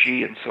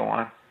energy and so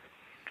on?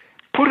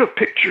 Put a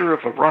picture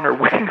of a runner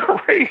winning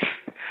a race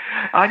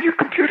on your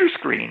computer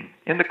screen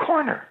in the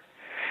corner.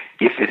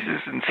 If it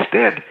is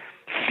instead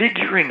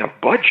figuring a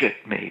budget,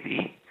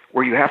 maybe,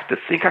 where you have to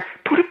think,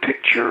 put a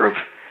picture of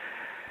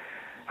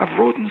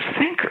Rodin's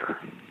Thinker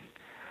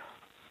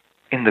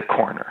in the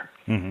corner.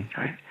 Mm-hmm.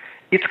 Right?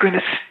 It's going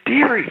to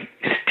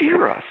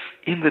steer us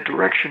in the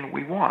direction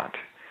we want.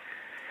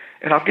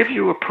 And I'll give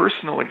you a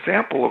personal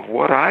example of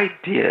what I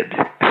did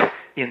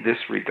in this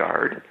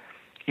regard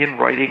in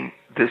writing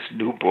this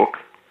new book,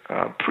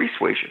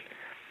 Presuasion.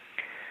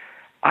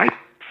 I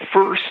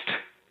first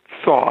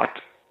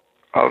thought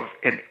of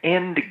an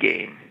end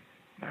game.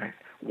 Right?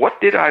 What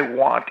did I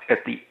want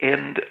at the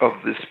end of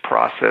this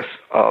process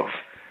of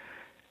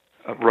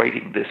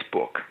writing this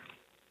book?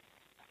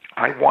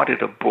 I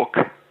wanted a book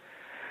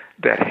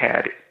that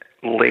had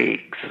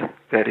legs,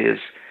 that is,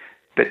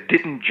 that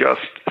didn't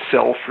just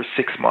sell for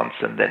 6 months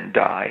and then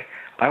die.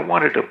 I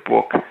wanted a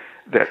book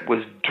that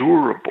was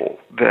durable,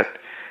 that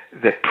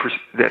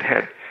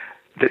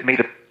made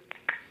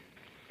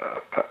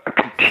a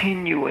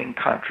continuing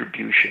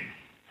contribution,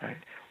 right,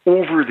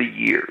 over the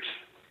years.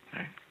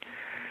 Right?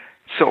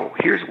 So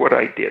here's what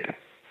I did.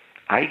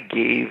 I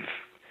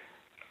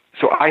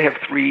have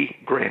 3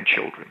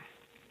 grandchildren,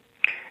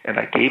 and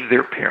I gave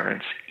their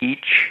parents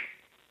each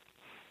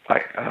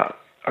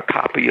a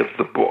copy of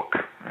the book.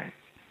 Right?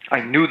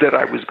 I knew that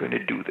I was going to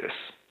do this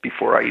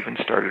before I even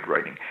started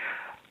writing.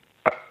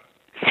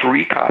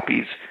 3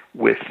 copies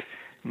with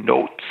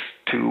notes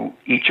to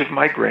each of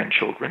my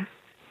grandchildren,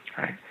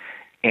 right,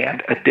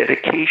 and a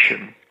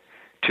dedication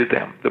to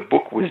them. The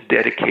book was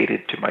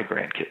dedicated to my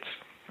grandkids.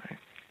 Right?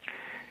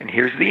 And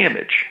here's the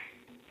image.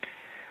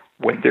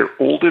 When they're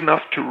old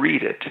enough to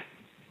read it,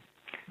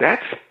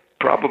 that's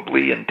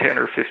probably in 10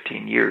 or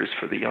 15 years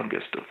for the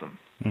youngest of them.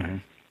 Mm-hmm.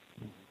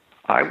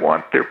 I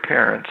want their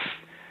parents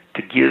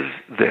to give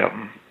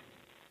them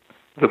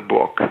the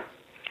book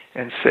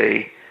and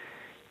say,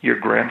 your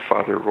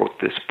grandfather wrote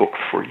this book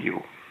for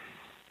you.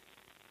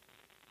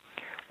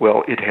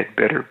 Well, it had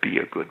better be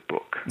a good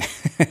book.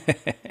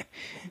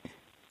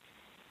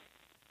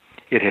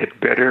 It had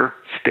better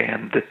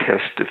stand the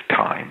test of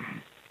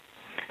time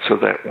so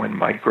that when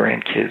my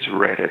grandkids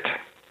read it,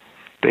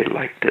 they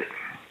liked it.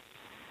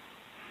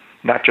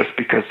 Not just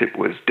because it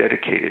was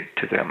dedicated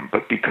to them,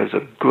 but because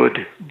a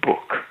good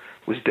book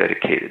was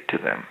dedicated to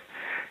them.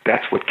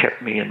 That's what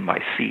kept me in my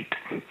seat,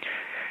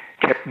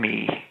 kept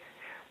me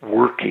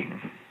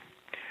working,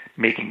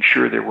 making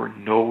sure there were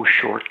no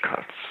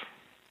shortcuts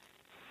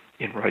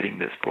in writing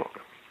this book.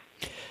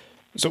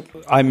 So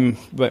I'm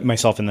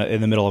myself in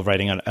the middle of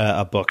writing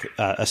a book,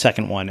 a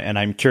second one, and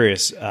I'm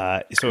curious.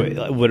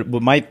 So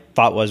what my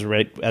thought was,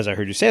 right as I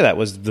heard you say that,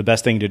 was the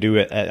best thing to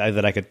do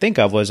that I could think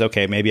of was,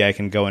 okay, maybe I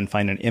can go and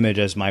find an image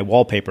as my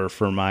wallpaper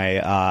for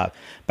my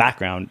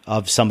background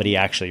of somebody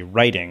actually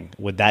writing.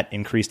 Would that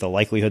increase the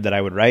likelihood that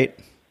I would write?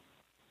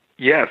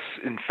 Yes.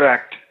 In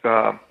fact,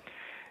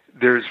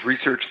 there's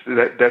research,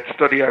 that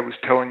study I was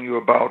telling you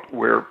about,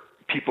 where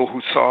people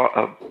who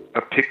saw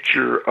a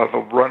picture of a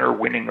runner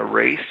winning a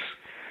race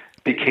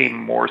became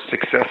more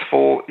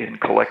successful in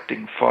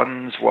collecting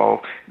funds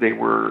while they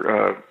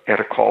were at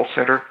a call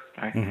center.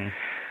 Right?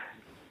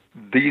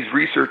 Mm-hmm. These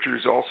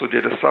researchers also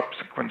did a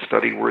subsequent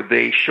study where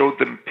they showed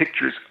them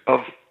pictures of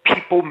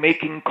people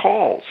making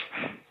calls,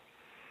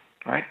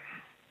 right?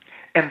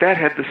 And that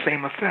had the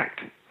same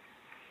effect.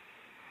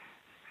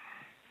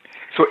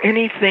 So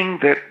anything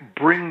that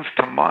brings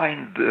to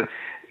mind the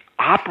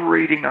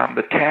operating on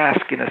the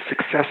task in a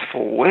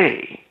successful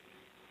way,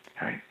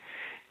 right,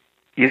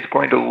 is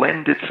going to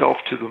lend itself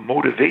to the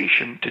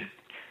motivation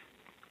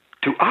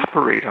to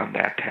operate on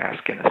that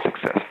task in a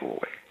successful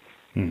way.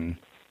 Mm-hmm.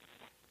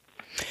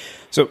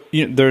 So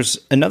there's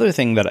another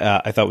thing that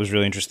I thought was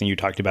really interesting you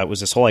talked about was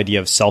this whole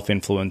idea of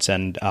self-influence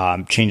and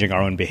changing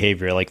our own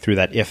behavior, like through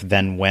that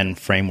if-then-when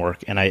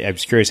framework. And I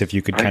was curious if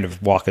you could kind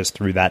of walk us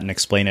through that and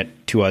explain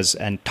it to us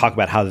and talk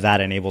about how that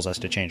enables us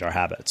to change our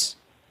habits.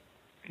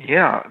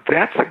 Yeah,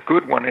 that's a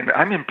good one. And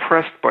I'm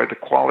impressed by the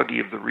quality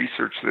of the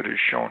research that has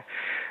shown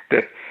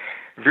that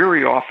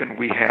very often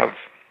we have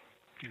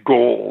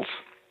goals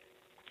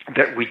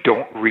that we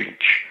don't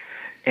reach.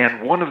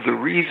 And one of the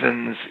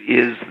reasons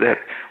is that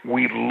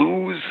we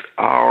lose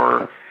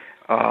our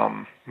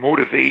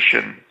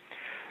motivation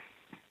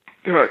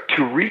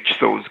to reach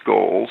those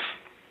goals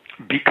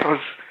because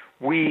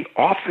we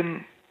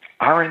often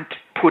aren't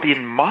put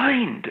in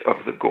mind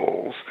of the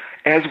goals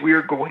as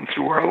we're going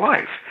through our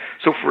life.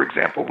 So, for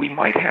example, we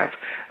might have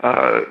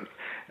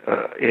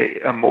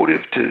a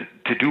motive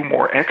to do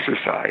more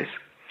exercise,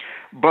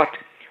 but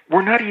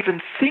we're not even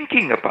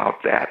thinking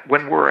about that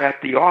when we're at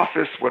the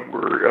office, when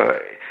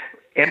we're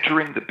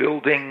entering the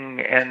building,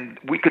 and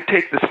we could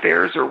take the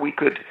stairs or we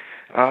could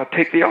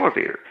take the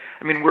elevator.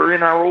 I mean, we're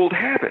in our old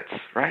habits,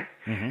 right?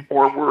 Mm-hmm.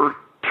 Or we're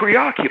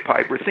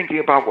preoccupied. We're thinking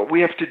about what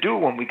we have to do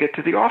when we get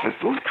to the office,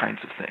 those kinds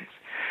of things,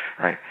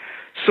 right?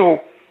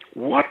 So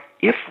what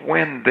if,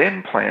 when,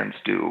 then plans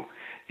do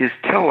is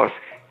tell us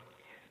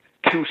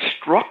to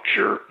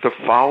structure the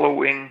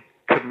following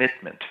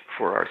commitment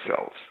for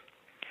ourselves.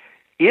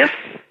 If,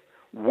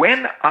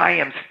 when I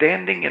am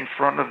standing in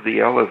front of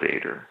the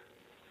elevator,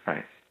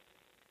 right,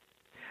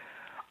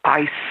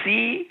 I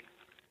see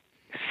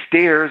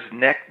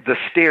the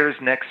stairs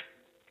next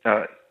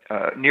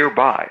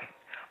nearby,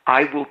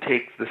 I will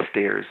take the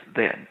stairs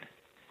then.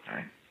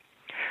 Right?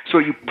 So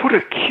you put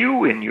a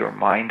cue in your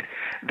mind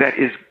that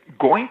is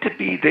going to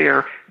be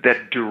there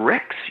that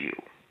directs you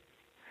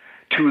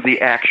to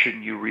the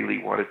action you really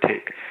want to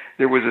take.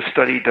 There was a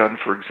study done,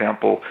 for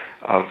example,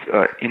 of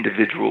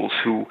individuals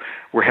who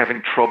were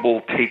having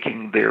trouble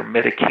taking their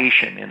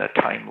medication in a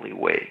timely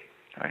way.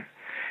 Right?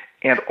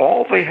 And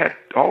all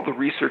the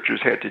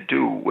researchers had to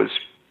do was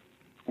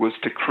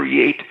to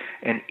create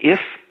an if,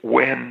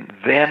 when,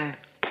 then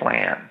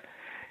plan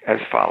as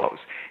follows.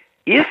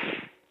 If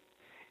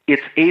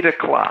it's 8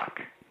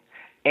 o'clock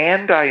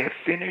and I have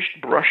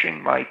finished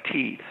brushing my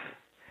teeth,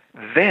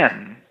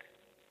 then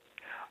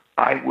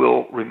I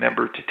will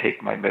remember to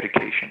take my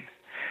medication.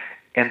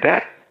 And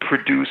that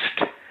produced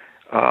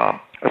a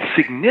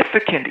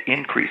significant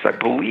increase. I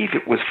believe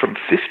it was from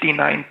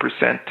 59%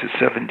 to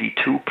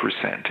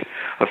 72%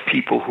 of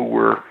people who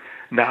were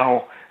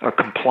now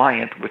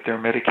compliant with their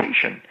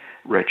medication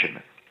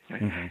regimen.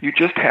 Right? Mm-hmm. You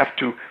just have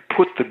to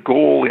put the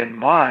goal in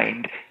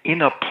mind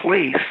in a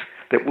place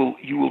that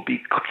you will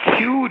be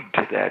cued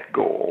to that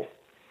goal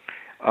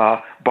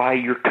by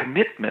your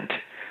commitment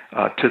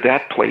to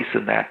that place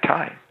and that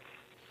time.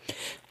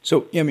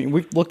 So, I mean,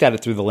 we've looked at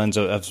it through the lens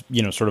of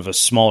sort of a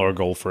smaller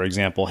goal, for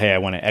example, hey, I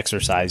want to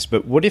exercise.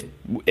 But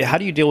how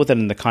do you deal with it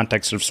in the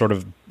context of sort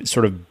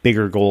of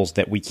bigger goals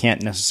that we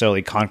can't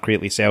necessarily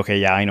concretely say, okay,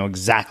 yeah, I know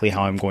exactly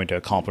how I'm going to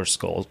accomplish this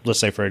goal. Let's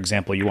say, for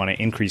example, you want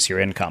to increase your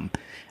income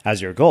as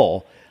your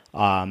goal.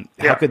 How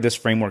could this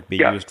framework be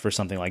used for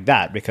something like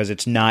that? Because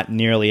it's not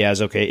nearly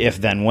as, okay, if,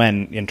 then,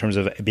 when, in terms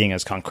of being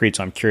as concrete.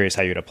 So I'm curious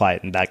how you'd apply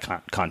it in that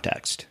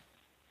context.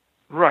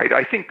 Right.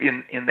 I think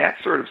in that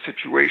sort of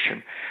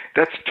situation,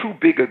 that's too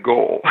big a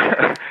goal,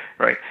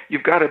 right?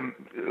 You've got to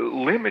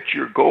limit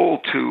your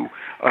goal to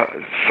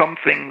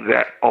something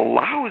that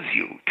allows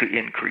you to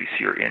increase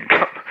your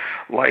income.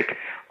 Like,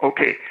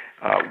 okay,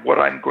 what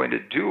I'm going to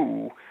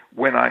do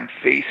when I'm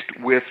faced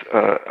with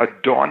a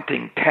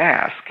daunting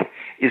task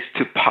is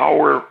to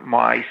power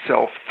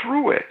myself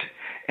through it.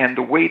 And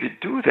the way to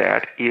do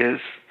that is,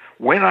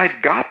 when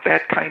I've got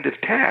that kind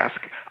of task,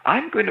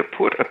 I'm going to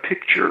put a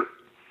picture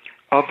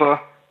of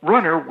a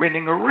runner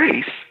winning a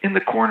race in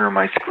the corner of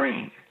my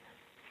screen.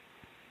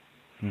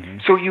 Mm-hmm.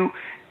 So you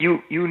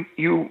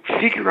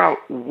figure out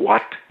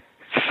what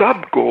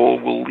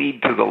sub-goal will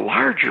lead to the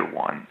larger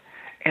one,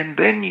 and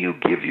then you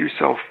give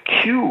yourself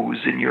cues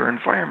in your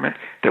environment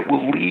that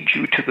will lead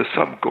you to the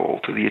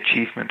sub-goal, to the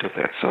achievement of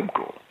that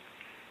sub-goal.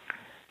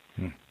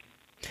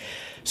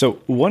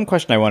 So one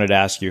question I wanted to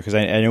ask you, because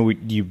I know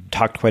you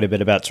talked quite a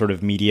bit about sort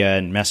of media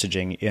and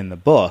messaging in the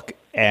book,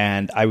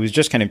 and I was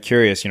just kind of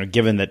curious,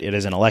 given that it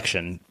is an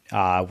election,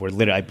 I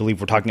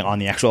believe we're talking on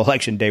the actual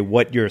election day,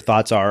 what your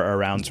thoughts are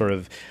around sort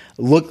of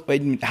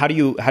how do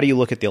you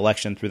look at the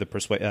election through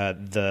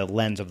the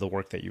lens of the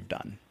work that you've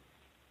done?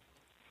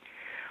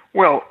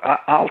 Well,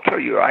 I'll tell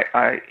you,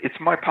 it's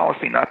my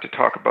policy not to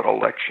talk about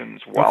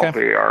elections while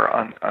they are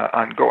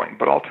ongoing,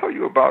 but I'll tell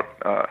you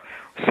about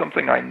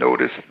something I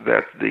noticed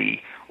that the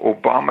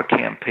Obama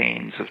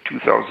campaigns of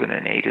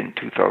 2008 and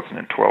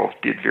 2012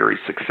 did very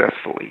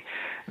successfully.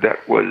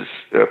 That was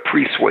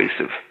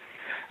persuasive.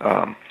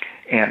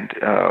 And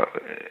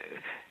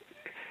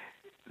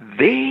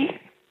they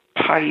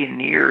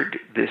pioneered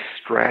this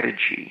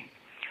strategy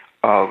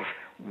of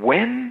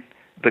when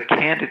the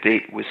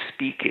candidate was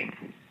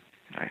speaking,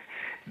 right,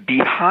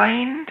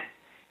 behind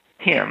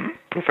him,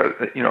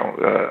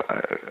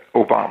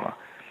 Obama,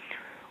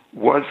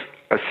 was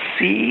a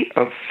sea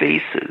of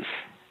faces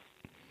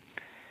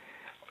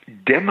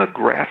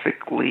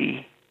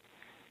demographically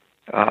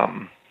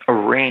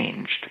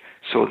arranged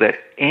so that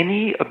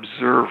any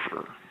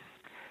observer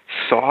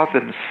saw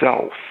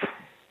themselves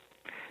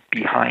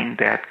behind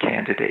that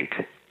candidate.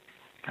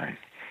 Right?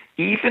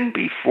 Even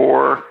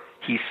before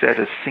he said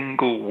a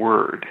single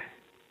word,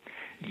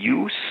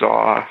 you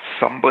saw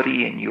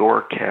somebody in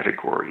your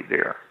category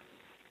there.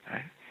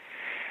 Right?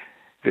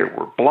 There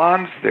were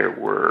blondes, there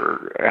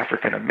were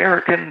African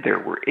American, there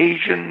were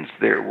Asians,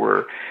 there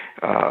were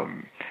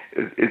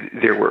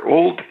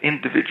old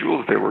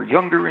individuals, there were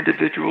younger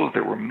individuals,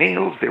 there were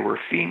males, there were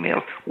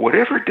females.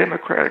 Whatever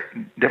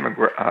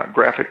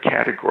demographic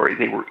category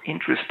they were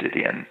interested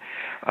in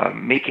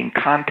making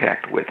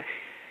contact with,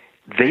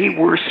 they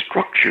were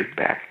structured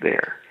back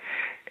there.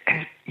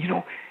 And,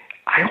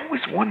 I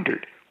always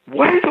wondered,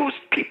 what are those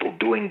people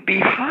doing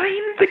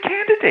behind the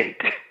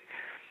candidate?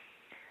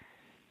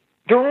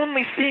 They're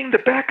only seeing the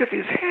back of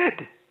his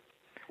head.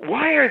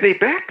 Why are they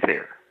back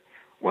there?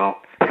 Well,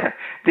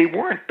 they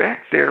weren't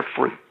back there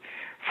for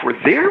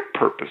their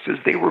purposes.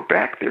 They were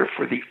back there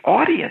for the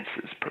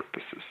audience's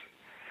purposes.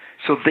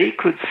 So they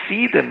could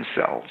see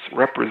themselves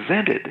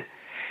represented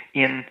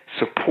in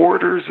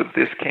supporters of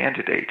this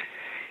candidate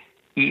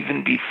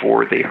even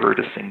before they heard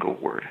a single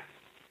word.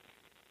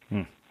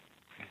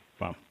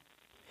 Wow.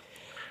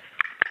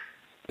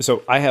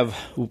 So I have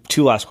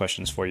two last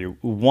questions for you.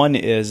 One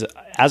is,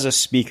 as a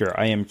speaker,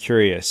 I am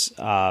curious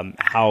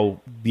how,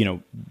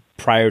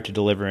 prior to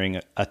delivering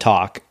a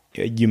talk,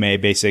 you may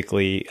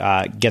basically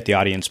get the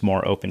audience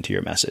more open to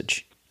your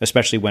message,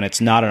 especially when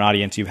it's not an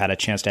audience you've had a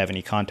chance to have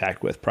any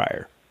contact with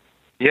prior.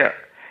 Yeah.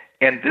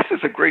 And this is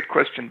a great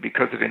question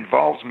because it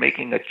involves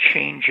making a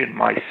change in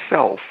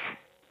myself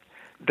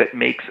that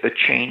makes a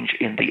change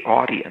in the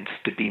audience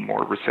to be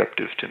more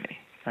receptive to me.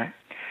 Right?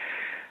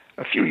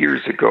 A few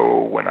years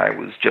ago, when I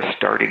was just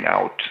starting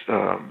out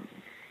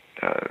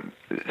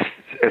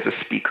as a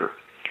speaker,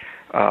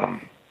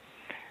 I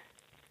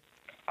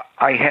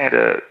had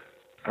a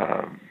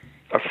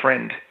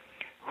friend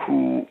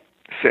who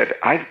said,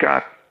 "I've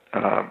got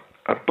a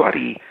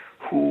buddy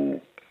who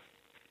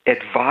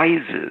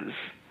advises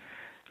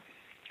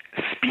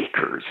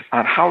speakers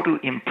on how to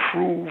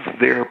improve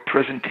their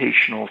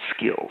presentational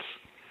skills.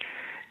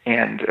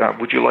 And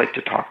would you like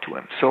to talk to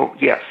him?" So,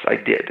 yes, I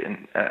did.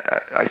 And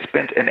I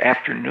spent an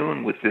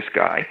afternoon with this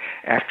guy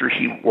after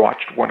he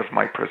watched one of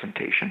my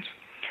presentations.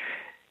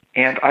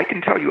 And I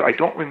can tell you, I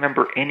don't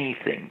remember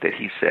anything that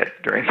he said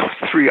during those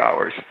 3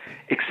 hours,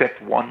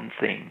 except one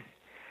thing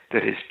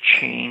that has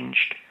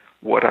changed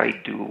what I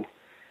do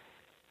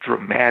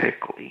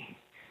dramatically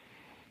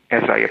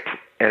as I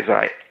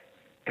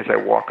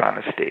walk on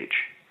a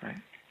stage. Right?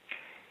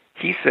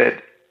 He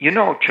said,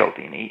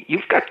 Cialdini,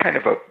 you've got kind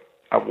of a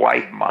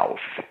wide mouth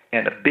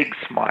and a big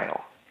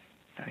smile.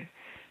 Right?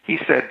 He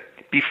said,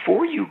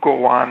 before you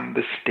go on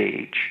the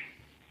stage,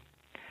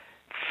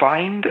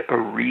 find a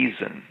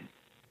reason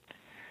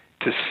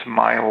to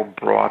smile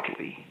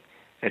broadly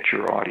at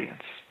your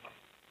audience.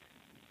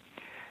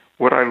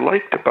 What I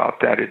liked about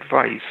that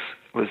advice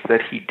was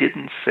that he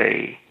didn't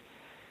say,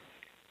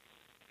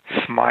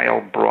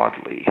 smile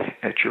broadly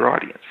at your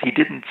audience. He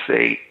didn't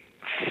say,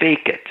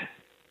 fake it.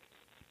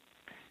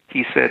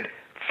 He said,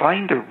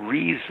 find a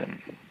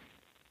reason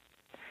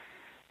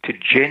to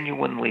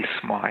genuinely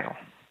smile.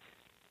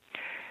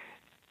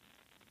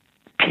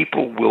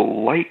 People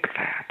will like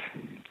that.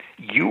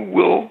 You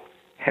will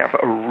have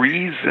a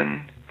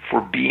reason for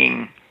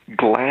being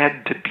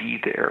glad to be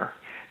there.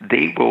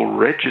 They will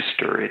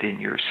register it in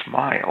your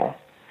smile,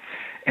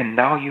 and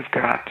now you've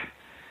got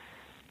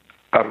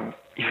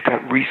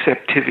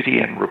receptivity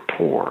and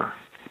rapport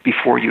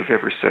before you've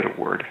ever said a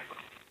word.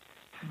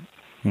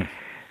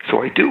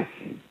 So I do.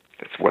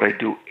 That's what I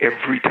do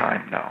every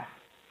time now.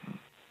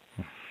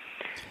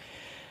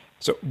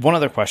 So one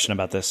other question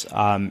about this.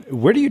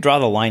 Where do you draw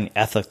the line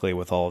ethically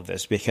with all of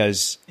this?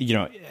 Because,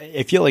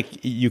 I feel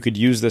like you could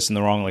use this in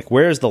the wrong,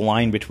 where is the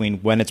line between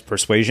when it's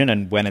persuasion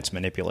and when it's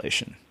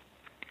manipulation?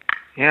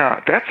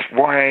 Yeah, that's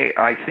why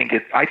I think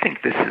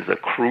this is a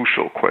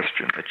crucial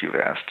question that you've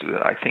asked.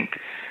 I think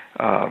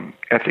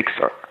ethics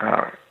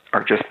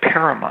are just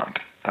paramount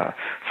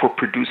for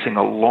producing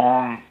a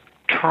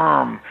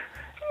long-term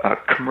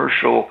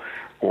commercial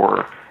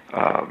or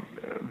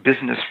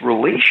business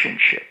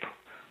relationship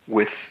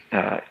with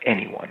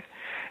anyone.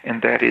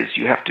 And that is,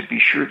 you have to be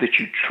sure that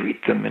you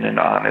treat them in an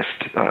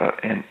honest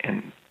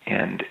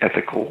and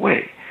ethical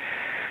way.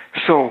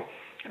 So,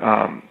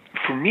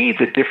 for me,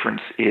 the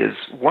difference is,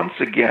 once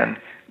again,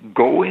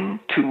 going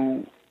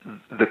to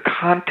the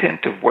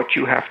content of what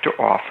you have to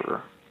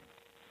offer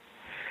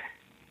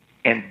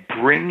and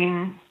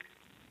bringing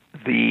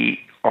the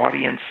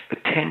audience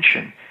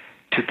attention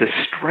to the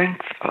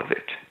strength of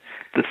it,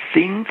 the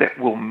thing that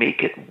will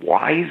make it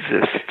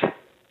wisest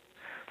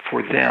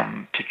for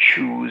them to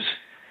choose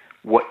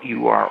what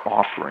you are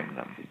offering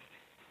them.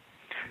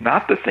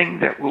 Not the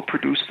thing that will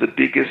produce the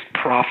biggest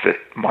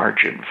profit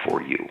margin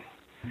for you.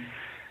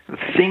 The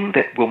thing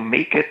that will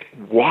make it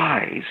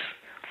wise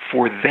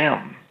for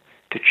them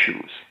to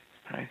choose.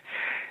 Right?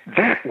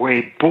 That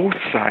way, both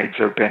sides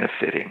are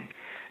benefiting,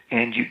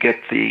 and you get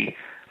the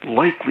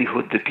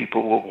likelihood that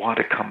people will want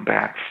to come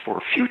back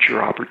for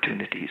future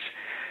opportunities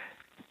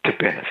to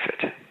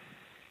benefit.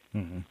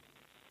 Mm-hmm.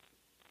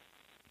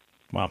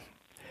 Wow.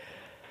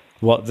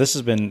 Well, this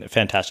has been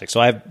fantastic. So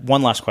I have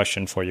one last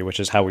question for you, which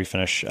is how we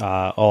finish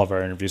all of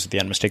our interviews with the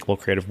Unmistakable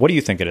Creative. What do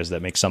you think it is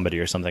that makes somebody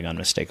or something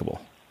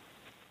unmistakable?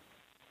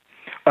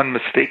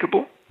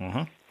 Unmistakable?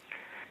 Mm-hmm.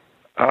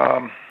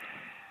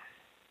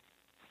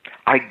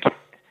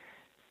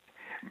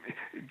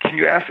 Can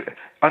you ask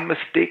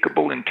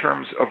unmistakable in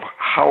terms of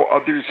how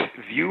others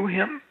view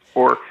him,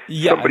 or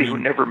somebody who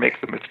never makes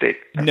a mistake?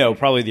 No,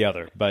 probably the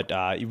other. But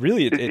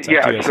really, it's up to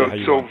you how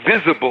you want.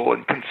 Visible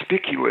and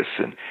conspicuous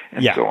and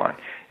so on.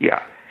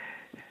 Yeah.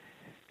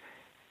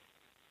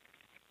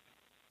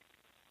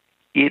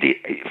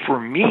 For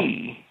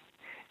me,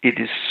 it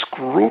is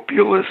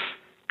scrupulous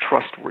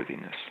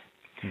trustworthiness.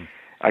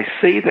 I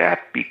say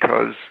that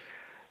because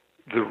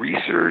the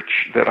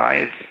research that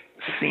I've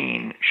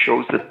seen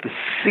shows that the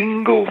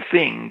single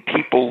thing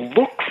people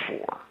look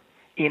for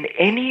in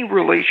any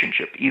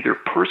relationship, either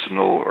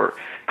personal or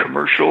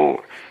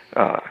commercial,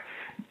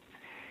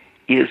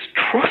 is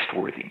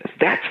trustworthiness.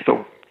 That's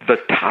the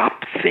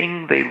top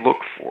thing they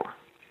look for.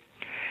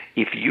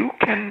 If you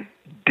can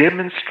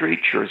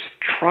demonstrate your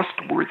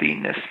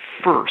trustworthiness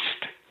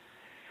first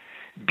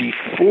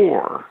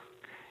before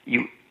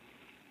you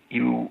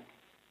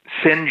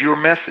send your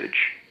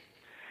message,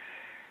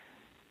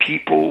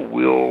 people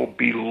will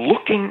be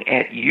looking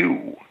at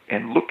you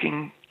and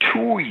looking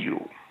to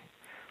you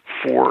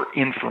for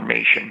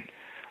information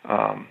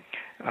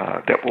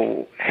that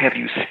will have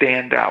you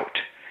stand out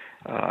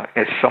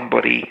as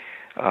somebody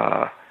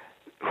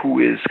who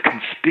is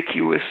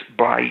conspicuous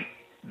by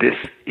this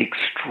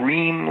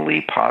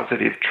extremely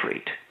positive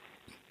trait.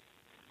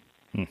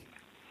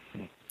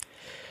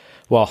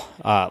 Well,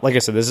 like I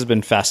said, this has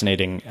been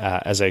fascinating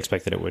as I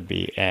expected it would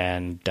be.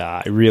 And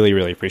I really,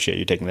 really appreciate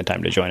you taking the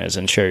time to join us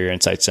and share your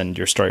insights and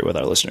your story with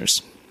our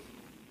listeners.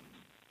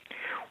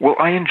 Well,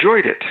 I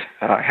enjoyed it,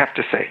 I have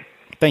to say.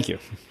 Thank you.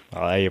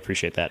 I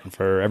appreciate that. And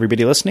for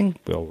everybody listening,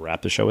 we'll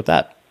wrap the show with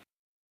that.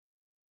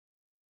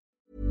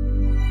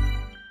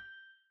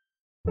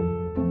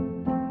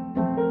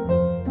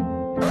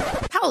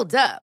 Hold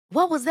up.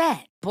 What was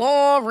that?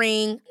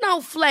 Boring.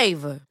 No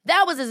flavor.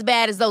 That was as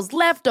bad as those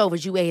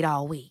leftovers you ate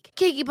all week.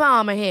 Keke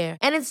Palmer here,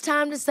 and it's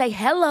time to say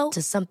hello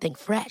to something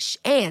fresh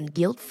and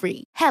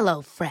guilt-free.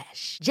 Hello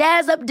Fresh.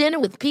 Jazz up dinner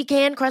with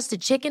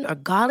pecan-crusted chicken or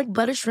garlic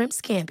butter shrimp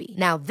scampi.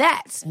 Now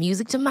that's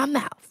music to my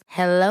mouth.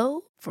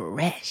 Hello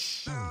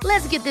Fresh.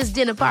 Let's get this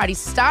dinner party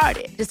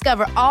started.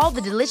 Discover all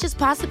the delicious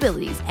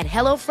possibilities at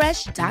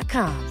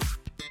HelloFresh.com.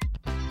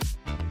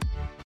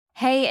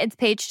 Hey, it's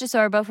Paige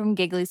DeSorbo from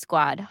Giggly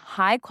Squad.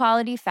 High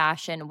quality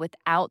fashion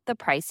without the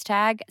price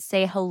tag.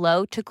 Say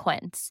hello to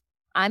Quince.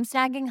 I'm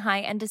snagging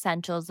high-end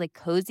essentials like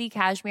cozy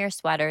cashmere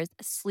sweaters,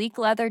 sleek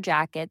leather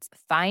jackets,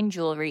 fine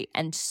jewelry,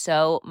 and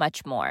so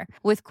much more.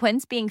 With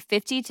Quince being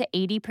 50 to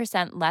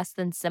 80% less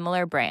than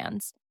similar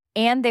brands.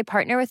 And they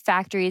partner with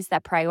factories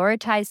that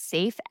prioritize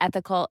safe,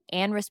 ethical,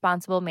 and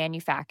responsible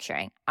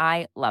manufacturing.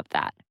 I love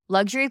that.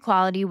 Luxury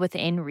quality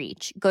within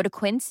reach. Go to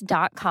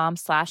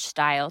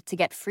quince.com/style to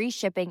get free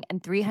shipping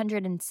and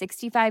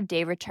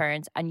 365-day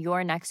returns on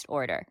your next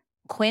order.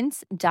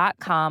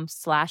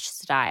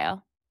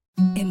 Quince.com/style.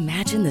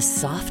 Imagine the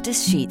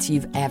softest sheets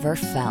you've ever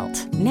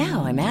felt.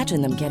 Now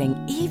imagine them getting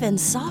even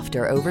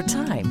softer over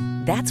time.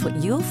 That's what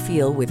you'll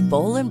feel with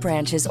Boll &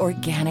 Branch's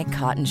organic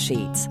cotton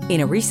sheets.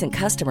 In a recent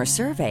customer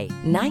survey,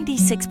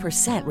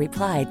 96%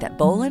 replied that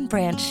Boll &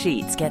 Branch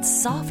sheets get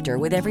softer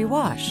with every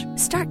wash.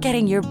 Start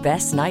getting your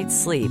best night's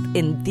sleep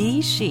in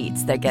these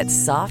sheets that get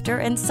softer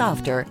and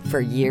softer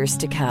for years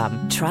to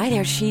come. Try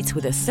their sheets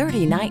with a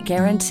 30-night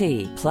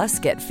guarantee. Plus,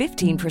 get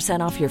 15%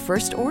 off your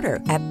first order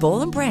at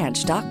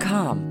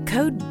bollandbranch.com.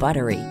 Code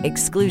BUTTERY.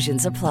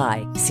 Exclusions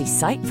apply. See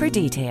site for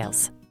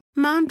details.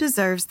 Mom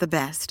deserves the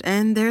best,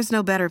 and there's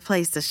no better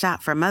place to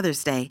shop for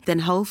Mother's Day than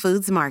Whole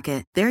Foods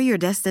Market. They're your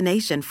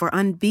destination for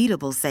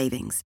unbeatable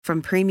savings,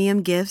 from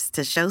premium gifts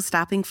to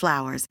show-stopping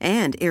flowers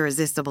and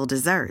irresistible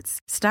desserts.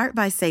 Start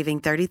by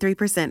saving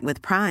 33%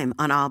 with Prime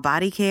on all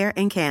body care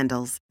and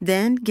candles.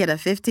 Then get a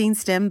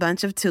 15-stem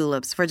bunch of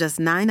tulips for just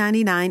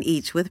 $9.99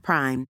 each with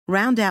Prime.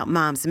 Round out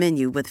Mom's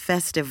menu with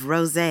festive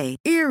rosé,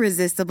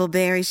 irresistible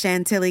berry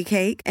chantilly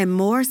cake, and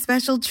more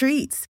special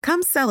treats.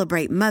 Come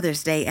celebrate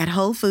Mother's Day at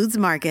Whole Foods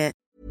Market.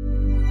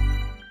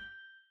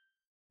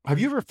 Have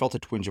you ever felt a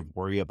twinge of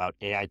worry about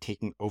AI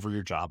taking over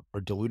your job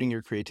or diluting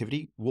your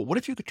creativity? Well, what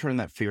if you could turn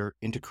that fear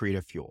into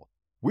creative fuel?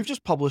 We've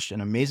just published an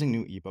amazing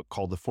new ebook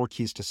called The 4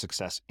 Keys to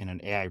Success in an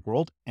AI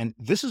World, and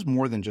this is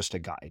more than just a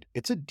guide.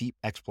 It's a deep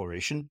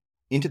exploration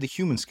into the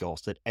human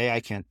skills that AI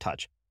can't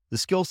touch, the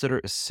skills that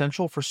are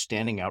essential for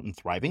standing out and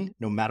thriving,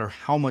 no matter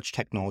how much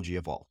technology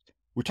evolved.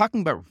 We're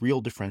talking about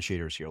real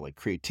differentiators here, like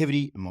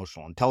creativity,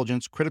 emotional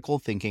intelligence, critical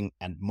thinking,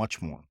 and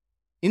much more.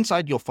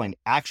 Inside, you'll find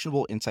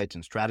actionable insights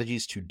and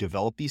strategies to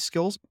develop these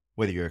skills,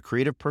 whether you're a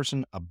creative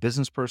person, a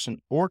business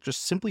person, or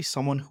just simply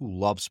someone who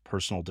loves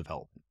personal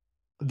development.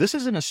 This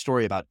isn't a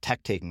story about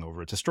tech taking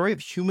over. It's a story of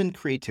human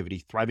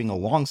creativity thriving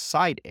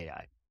alongside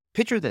AI.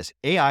 Picture this,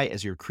 AI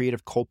as your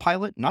creative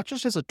co-pilot, not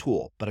just as a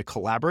tool, but a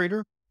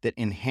collaborator that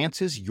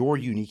enhances your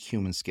unique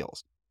human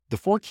skills. The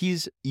 4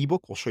 Keys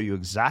ebook will show you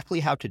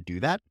exactly how to do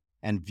that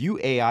and view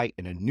AI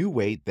in a new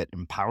way that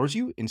empowers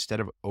you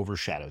instead of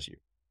overshadows you.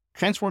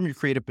 Transform your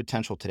creative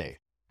potential today.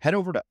 Head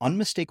over to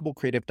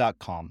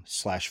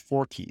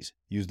unmistakablecreative.com/4keys.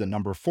 Use the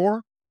number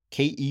 4,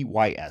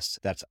 KEYS.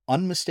 That's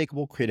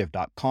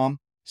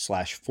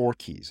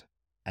unmistakablecreative.com/4keys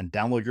and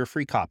download your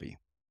free copy.